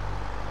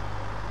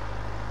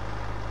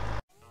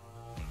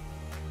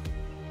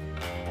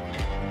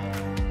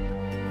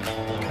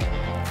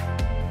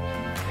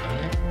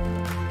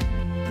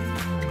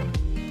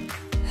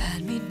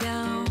 Had me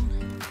down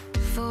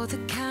for the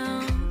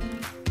count.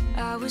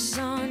 I was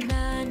on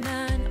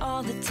 9-9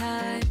 all the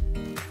time.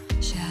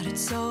 Shattered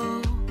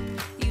soul,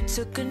 you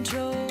took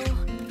control,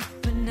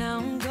 but now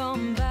I'm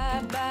gone.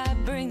 Bye bye,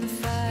 bring the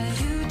fire.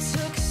 You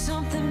took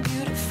something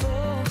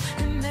beautiful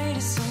and made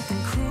it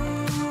something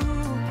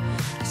cruel.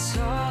 It's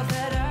all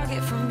that I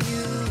get from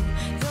you.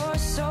 You're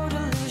so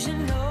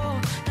delusional.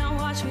 Now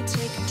watch me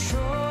take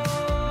control.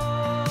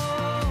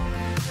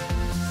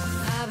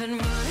 I've been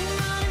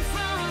running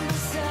from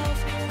myself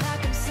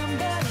like I'm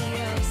somebody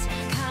else.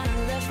 Kinda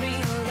left me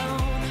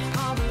alone.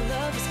 All the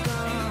love is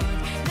gone.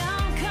 Now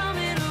I'm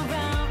coming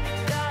around.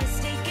 Got a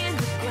stake in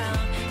the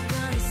ground.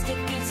 Gonna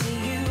stick it to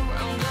you.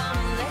 I'm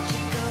gonna let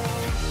you go.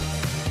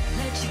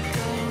 Let you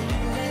go.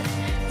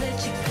 Let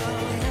you go.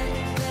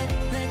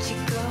 Let you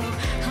go.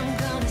 I'm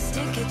gonna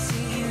stick it to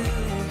you.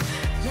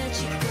 Let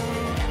you go.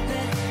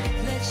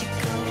 Let you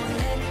go.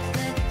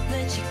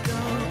 Let you go.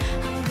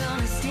 I'm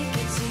gonna stick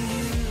it to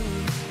you.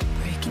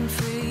 Breaking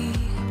free,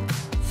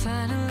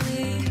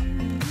 finally.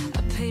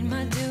 I paid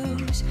my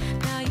dues.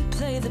 Now you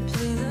play the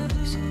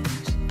blues.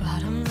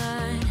 Bottom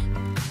line,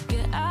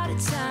 you're out of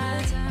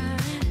time.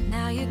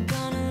 Now you're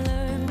gonna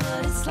learn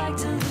what it's like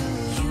to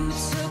lose. You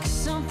took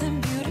something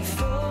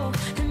beautiful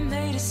and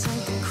made it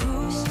something cruel.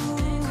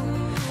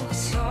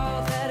 It's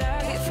all that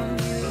I get from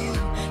you.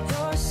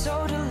 You're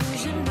so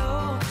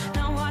delusional.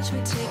 Now watch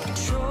me take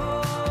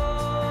control.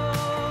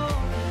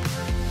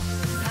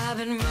 I've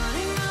been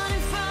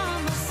running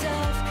from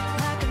myself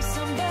like I'm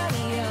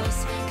somebody else.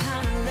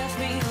 Kinda left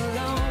me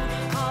alone.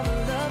 All the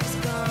love is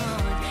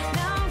gone.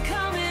 Now I'm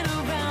coming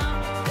around.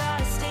 Got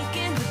a stake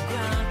in the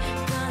ground.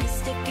 Gonna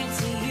stick it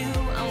to you.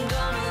 I'm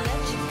gonna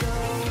let you go.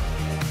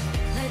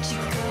 Let you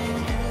go.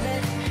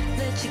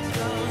 Let you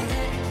go.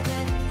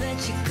 Let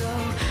you go.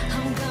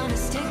 I'm gonna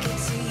stick it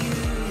to you.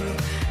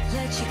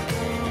 Let you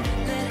go.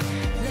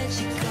 Let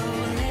you go.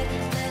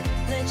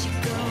 Let you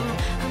go.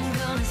 I'm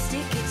gonna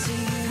stick it to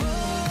you.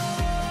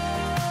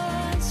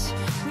 Once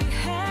we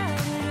had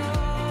it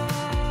all.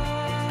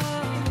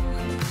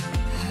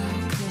 How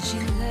could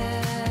you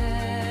let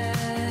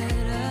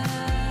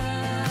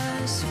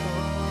us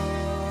fall?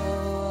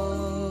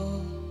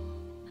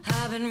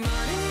 I've been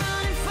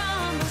running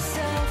from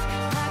myself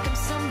like I'm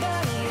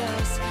somebody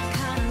else.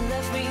 Kinda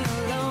left me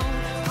alone.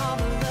 All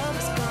the love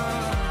is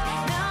gone.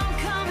 Now I'm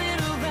coming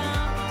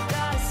around.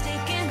 Got a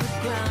stake in the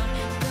ground.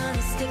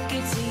 Gonna stick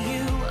it to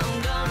you. I'm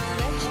gonna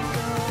let you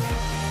go.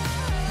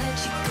 Let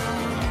you go.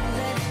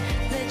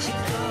 Let you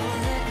go.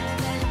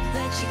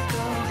 Let you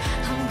go.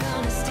 I'm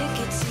gonna stick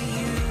it to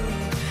you.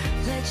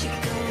 Let you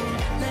go.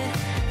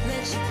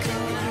 Let you go.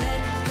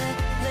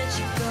 Let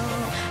you go.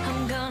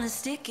 I'm gonna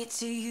stick it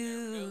to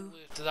you.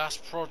 The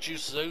last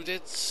produce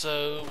loaded,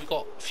 so we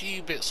got a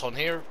few bits on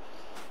here.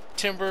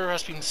 Timber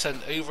has been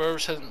sent over,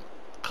 sent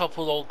a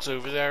couple logs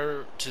over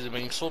there to the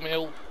main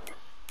sawmill,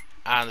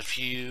 and a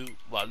few,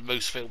 well,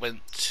 most of it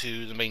went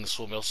to the main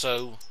sawmill.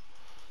 So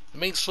the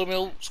main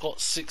sawmill's got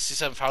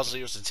 67,000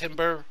 litres of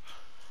timber,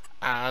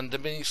 and the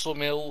mini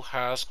sawmill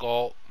has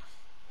got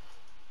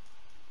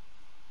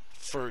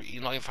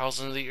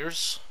 39,000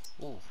 litres.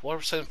 Oh, why are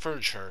we selling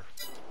furniture?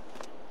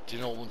 Do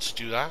not want to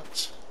do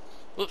that.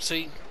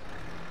 Whoopsie.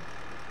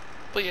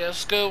 But yeah,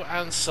 let's go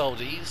and sell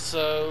these.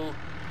 So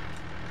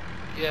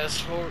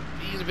yes, for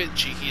being a bit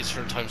cheeky, it's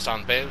for time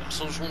stand bit.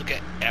 So I just want to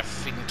get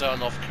everything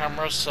done off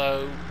camera.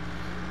 So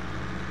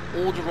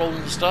all the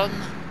rolling's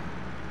done.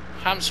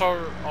 Hams are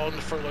on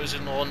the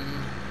fertilising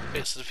on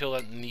bits of the field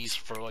that needs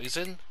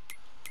fertilising.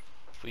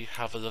 We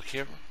have a look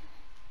here.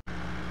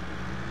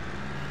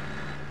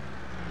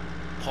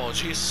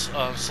 Apologies,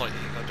 slightly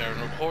got there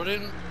in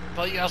recording.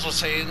 But yeah, as I was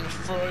saying,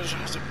 fertilizer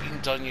hasn't been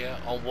done yet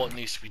on what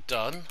needs to be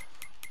done.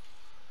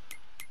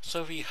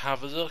 So if we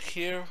have a look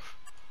here,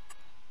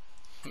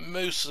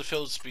 most of the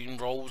field's been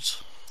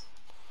rolled.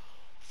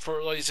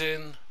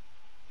 fertilising.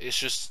 It's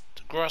just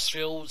the grass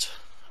field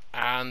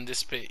and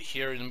this bit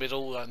here in the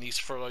middle that needs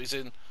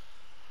fertilising,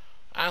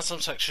 and some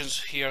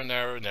sections here and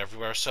there and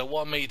everywhere. So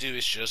what I may do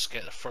is just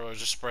get a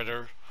fertiliser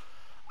spreader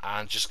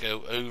and just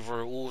go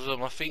over all of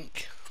them, I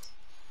think,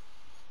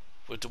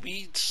 with the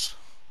weeds.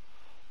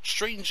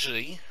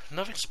 Strangely,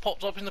 nothing's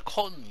popped up in the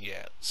cotton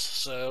yet,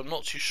 so I'm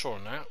not too sure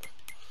on that.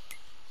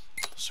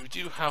 So we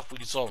do have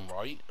weeds on,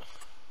 right?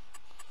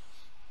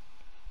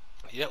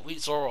 Yeah,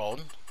 weeds are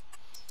on.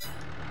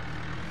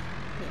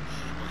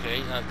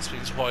 Okay, that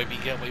explains why we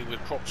get away with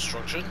crop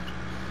destruction.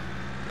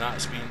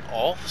 That's been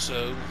off,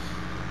 so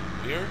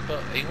weird.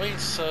 But anyway,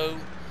 so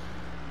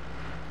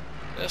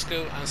let's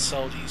go and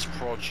sell these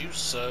produce.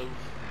 So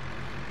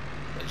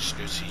let's just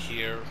go to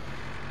here.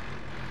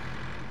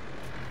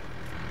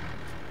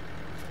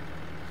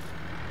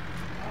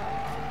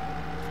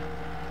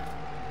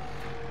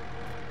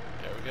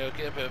 There we go,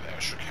 get a bit of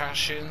extra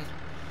cash in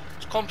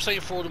to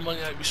compensate for all the money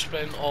that we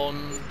spent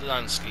on the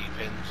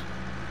landscaping.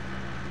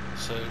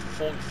 So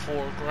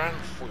 44 grand,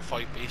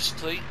 45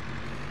 basically.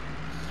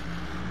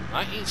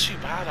 That ain't too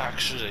bad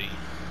actually.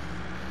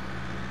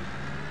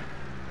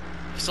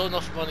 Still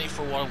enough money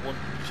for what I want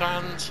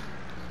planned,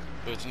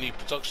 with the new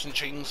production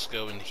chains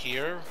going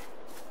here.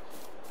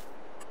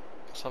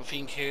 So I'm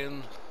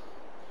thinking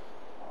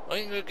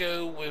I'm gonna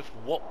go with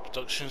what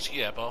productions,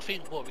 yeah, but I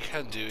think what we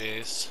can do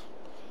is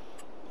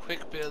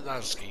quick bit of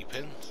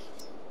landscaping.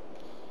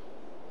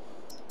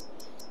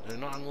 No,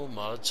 not animal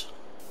mud.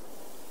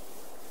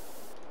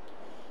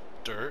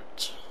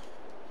 Dirt.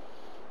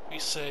 We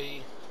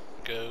say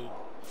go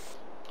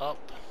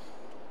up.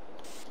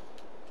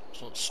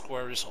 So let's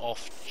square this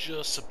off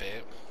just a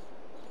bit.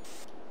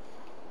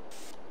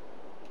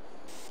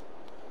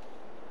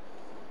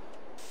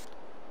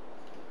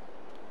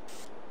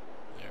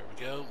 There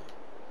we go.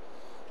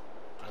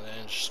 And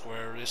then just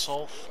square this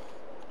off.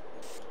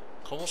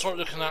 I'm gonna start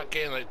looking at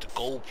getting like the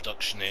gold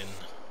production in.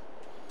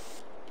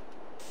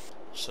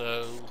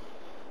 So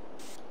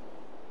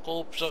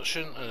gold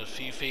production and a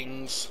few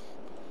things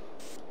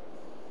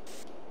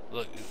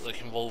like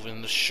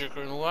involving the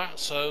sugar and all that.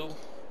 So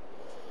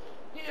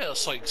yeah,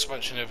 slight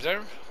expansion over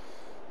there.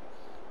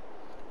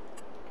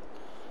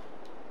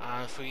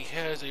 And if we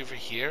head over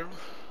here,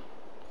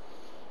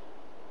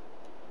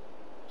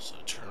 so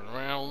turn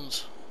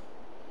around.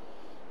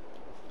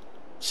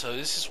 So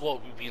this is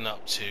what we've been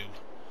up to.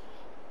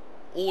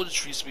 All the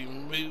trees have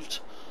been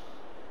removed,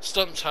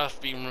 stumps have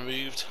been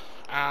removed,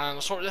 and I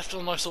sort of left it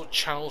on a nice little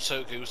channel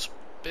so it goes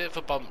a bit of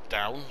a bump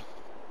down.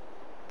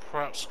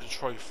 Perhaps we could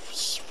try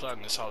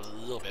flatten this out a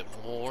little bit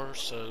more,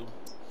 so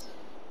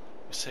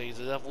we say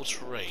the level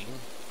terrain.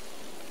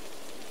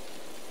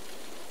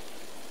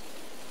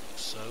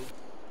 So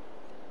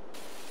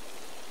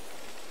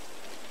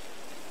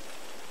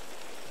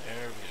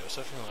there we go,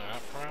 something like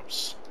that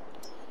perhaps.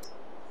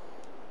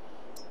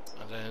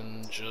 And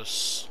then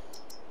just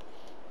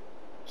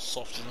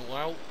soften it all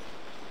out.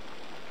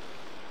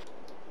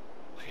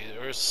 Okay,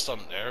 there is a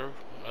stump there,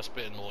 that's a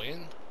bit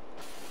annoying.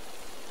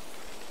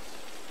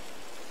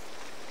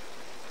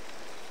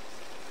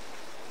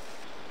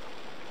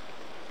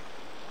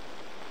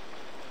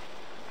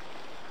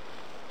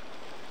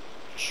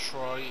 Just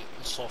try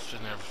and soften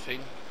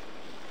everything.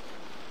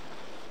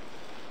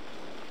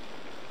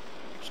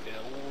 Just get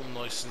it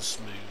all nice and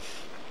smooth.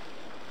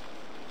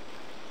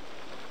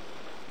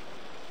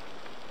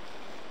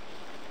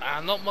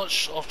 And not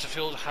much off the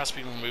field has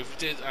been removed.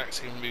 We did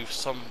actually remove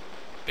some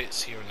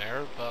bits here and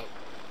there, but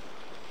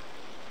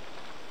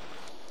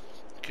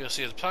you can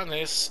see the plan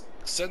is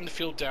extend the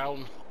field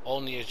down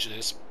on the edge of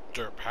this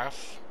dirt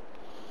path.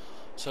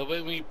 So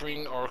when we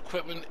bring our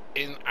equipment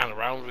in and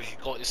around, we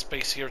got this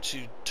space here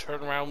to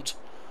turn around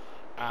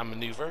and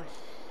maneuver.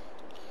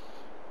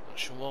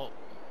 Actually, what?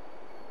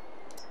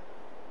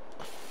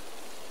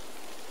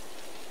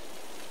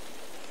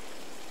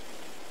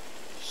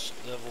 Just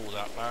level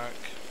that back.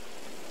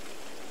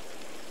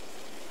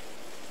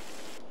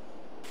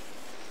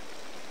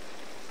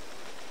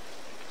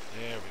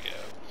 There we go.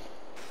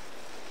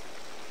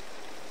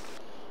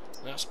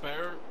 That's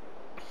better.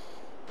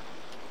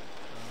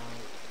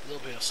 A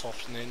little bit of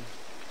softening.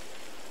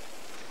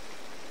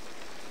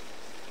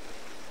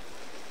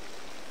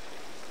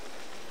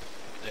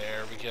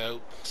 There we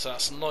go. So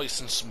that's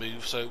nice and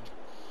smooth. So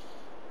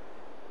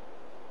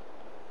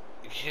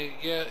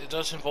yeah, it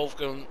does involve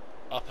going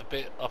up a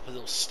bit, up a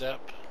little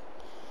step.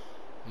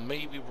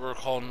 Maybe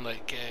work on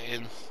like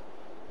getting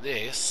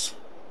this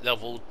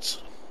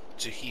leveled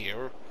to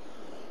here.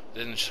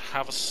 Then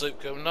have a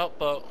slope going up,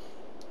 but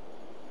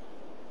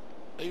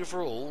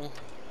overall,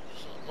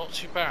 not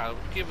too bad.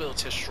 We'll give it a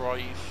test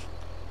drive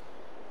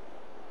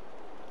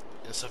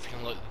in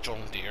something like the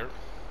John Deere.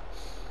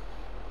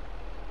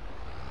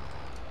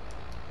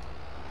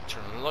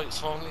 Turn the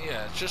lights on,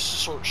 yeah, just to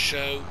sort of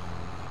show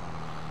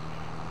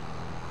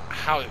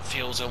how it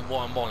feels and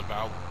what I'm on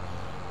about.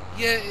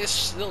 Yeah,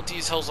 it's little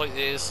details like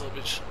this,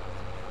 which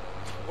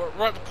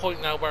we're at the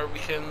point now where we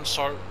can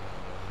start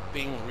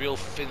being real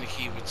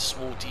finicky with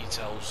small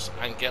details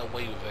and get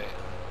away with it.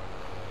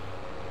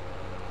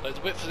 Like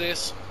the width of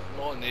this,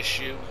 not an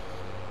issue,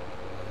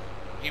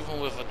 even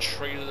with a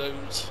trailer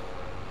load.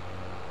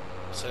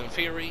 So in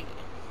theory,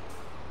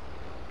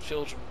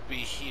 field will be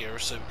here,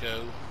 so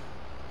go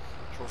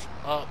sort of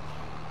up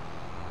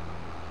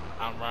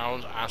and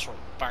round and sort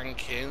of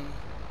bank in,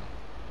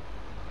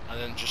 and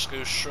then just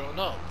go straight on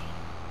up.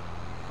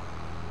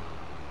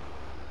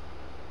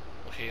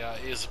 Okay,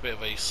 that is a bit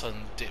of a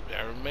sudden dip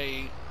there. We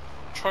may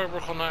try and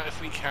work on that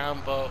if we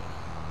can, but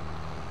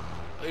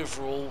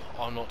overall,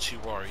 I'm not too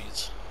worried.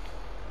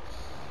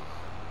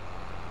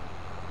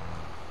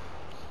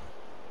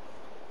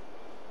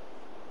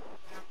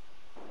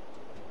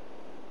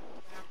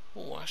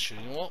 Oh,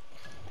 actually, you know what?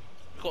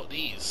 We've got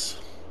these.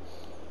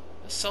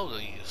 Let's sell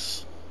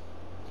these.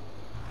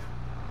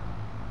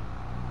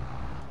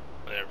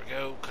 There we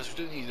go, because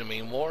we don't need them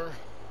anymore.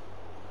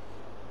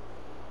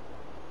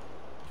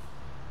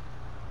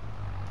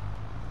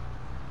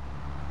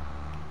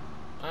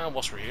 And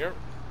whilst we're here,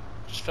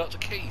 just fill out the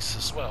case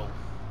as well.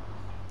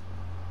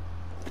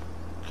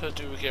 Could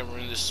do again, we're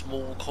in this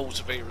small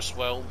cultivator as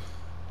well.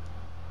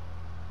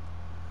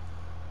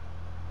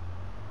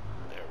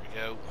 There we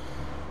go.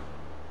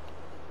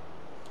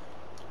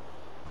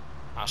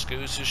 Let's go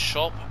to the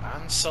shop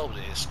and sell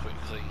this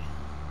quickly.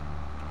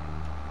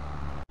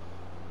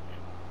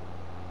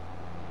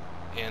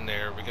 And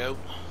there we go.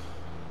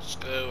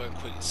 Just go and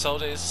quickly sell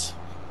this.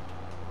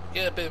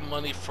 Get a bit of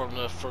money from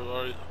the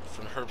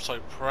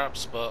herbicide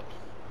perhaps, but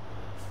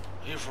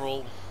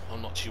overall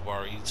I'm not too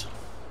worried.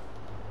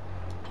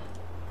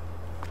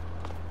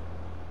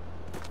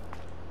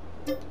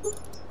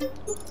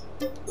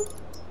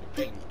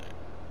 Repaint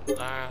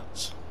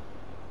that.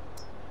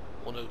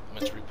 Oh no,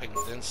 meant to repaint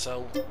then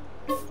sell.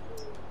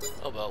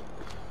 Oh well.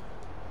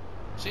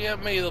 So yeah,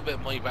 made a little bit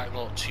of money back,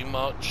 not too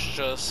much,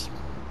 just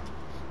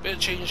a bit of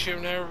change here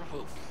and there.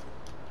 Well,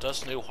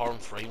 does no harm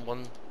for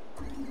anyone.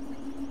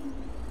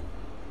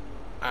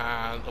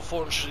 And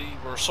unfortunately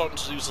we're starting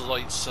to lose the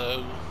light,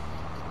 so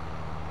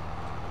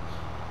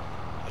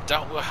I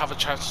doubt we'll have a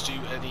chance to do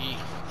any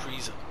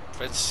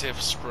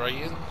preventative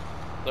spraying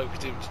like we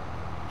did with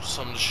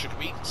some of the sugar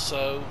beet,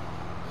 so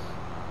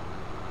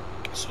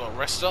just gotta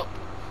rest up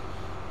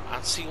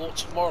and see what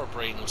tomorrow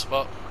brings.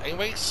 But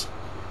anyways,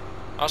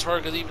 that's where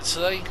I'm going to leave it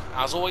today.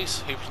 As always,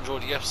 hope you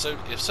enjoyed the episode.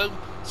 If so,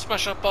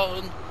 smash that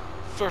button,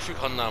 feel free to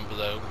comment down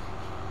below.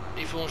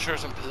 If you want to share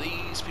some,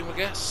 please be my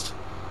guest.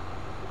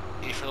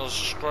 If you're not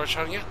subscribed to our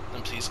channel yet,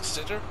 then please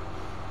consider.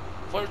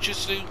 Whatever you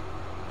choose to do,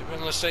 if you're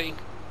going to say,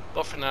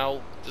 but for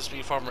now, this has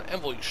been Farmer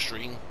Envoy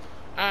Extreme,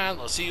 and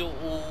I'll see you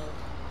all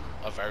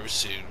very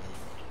soon.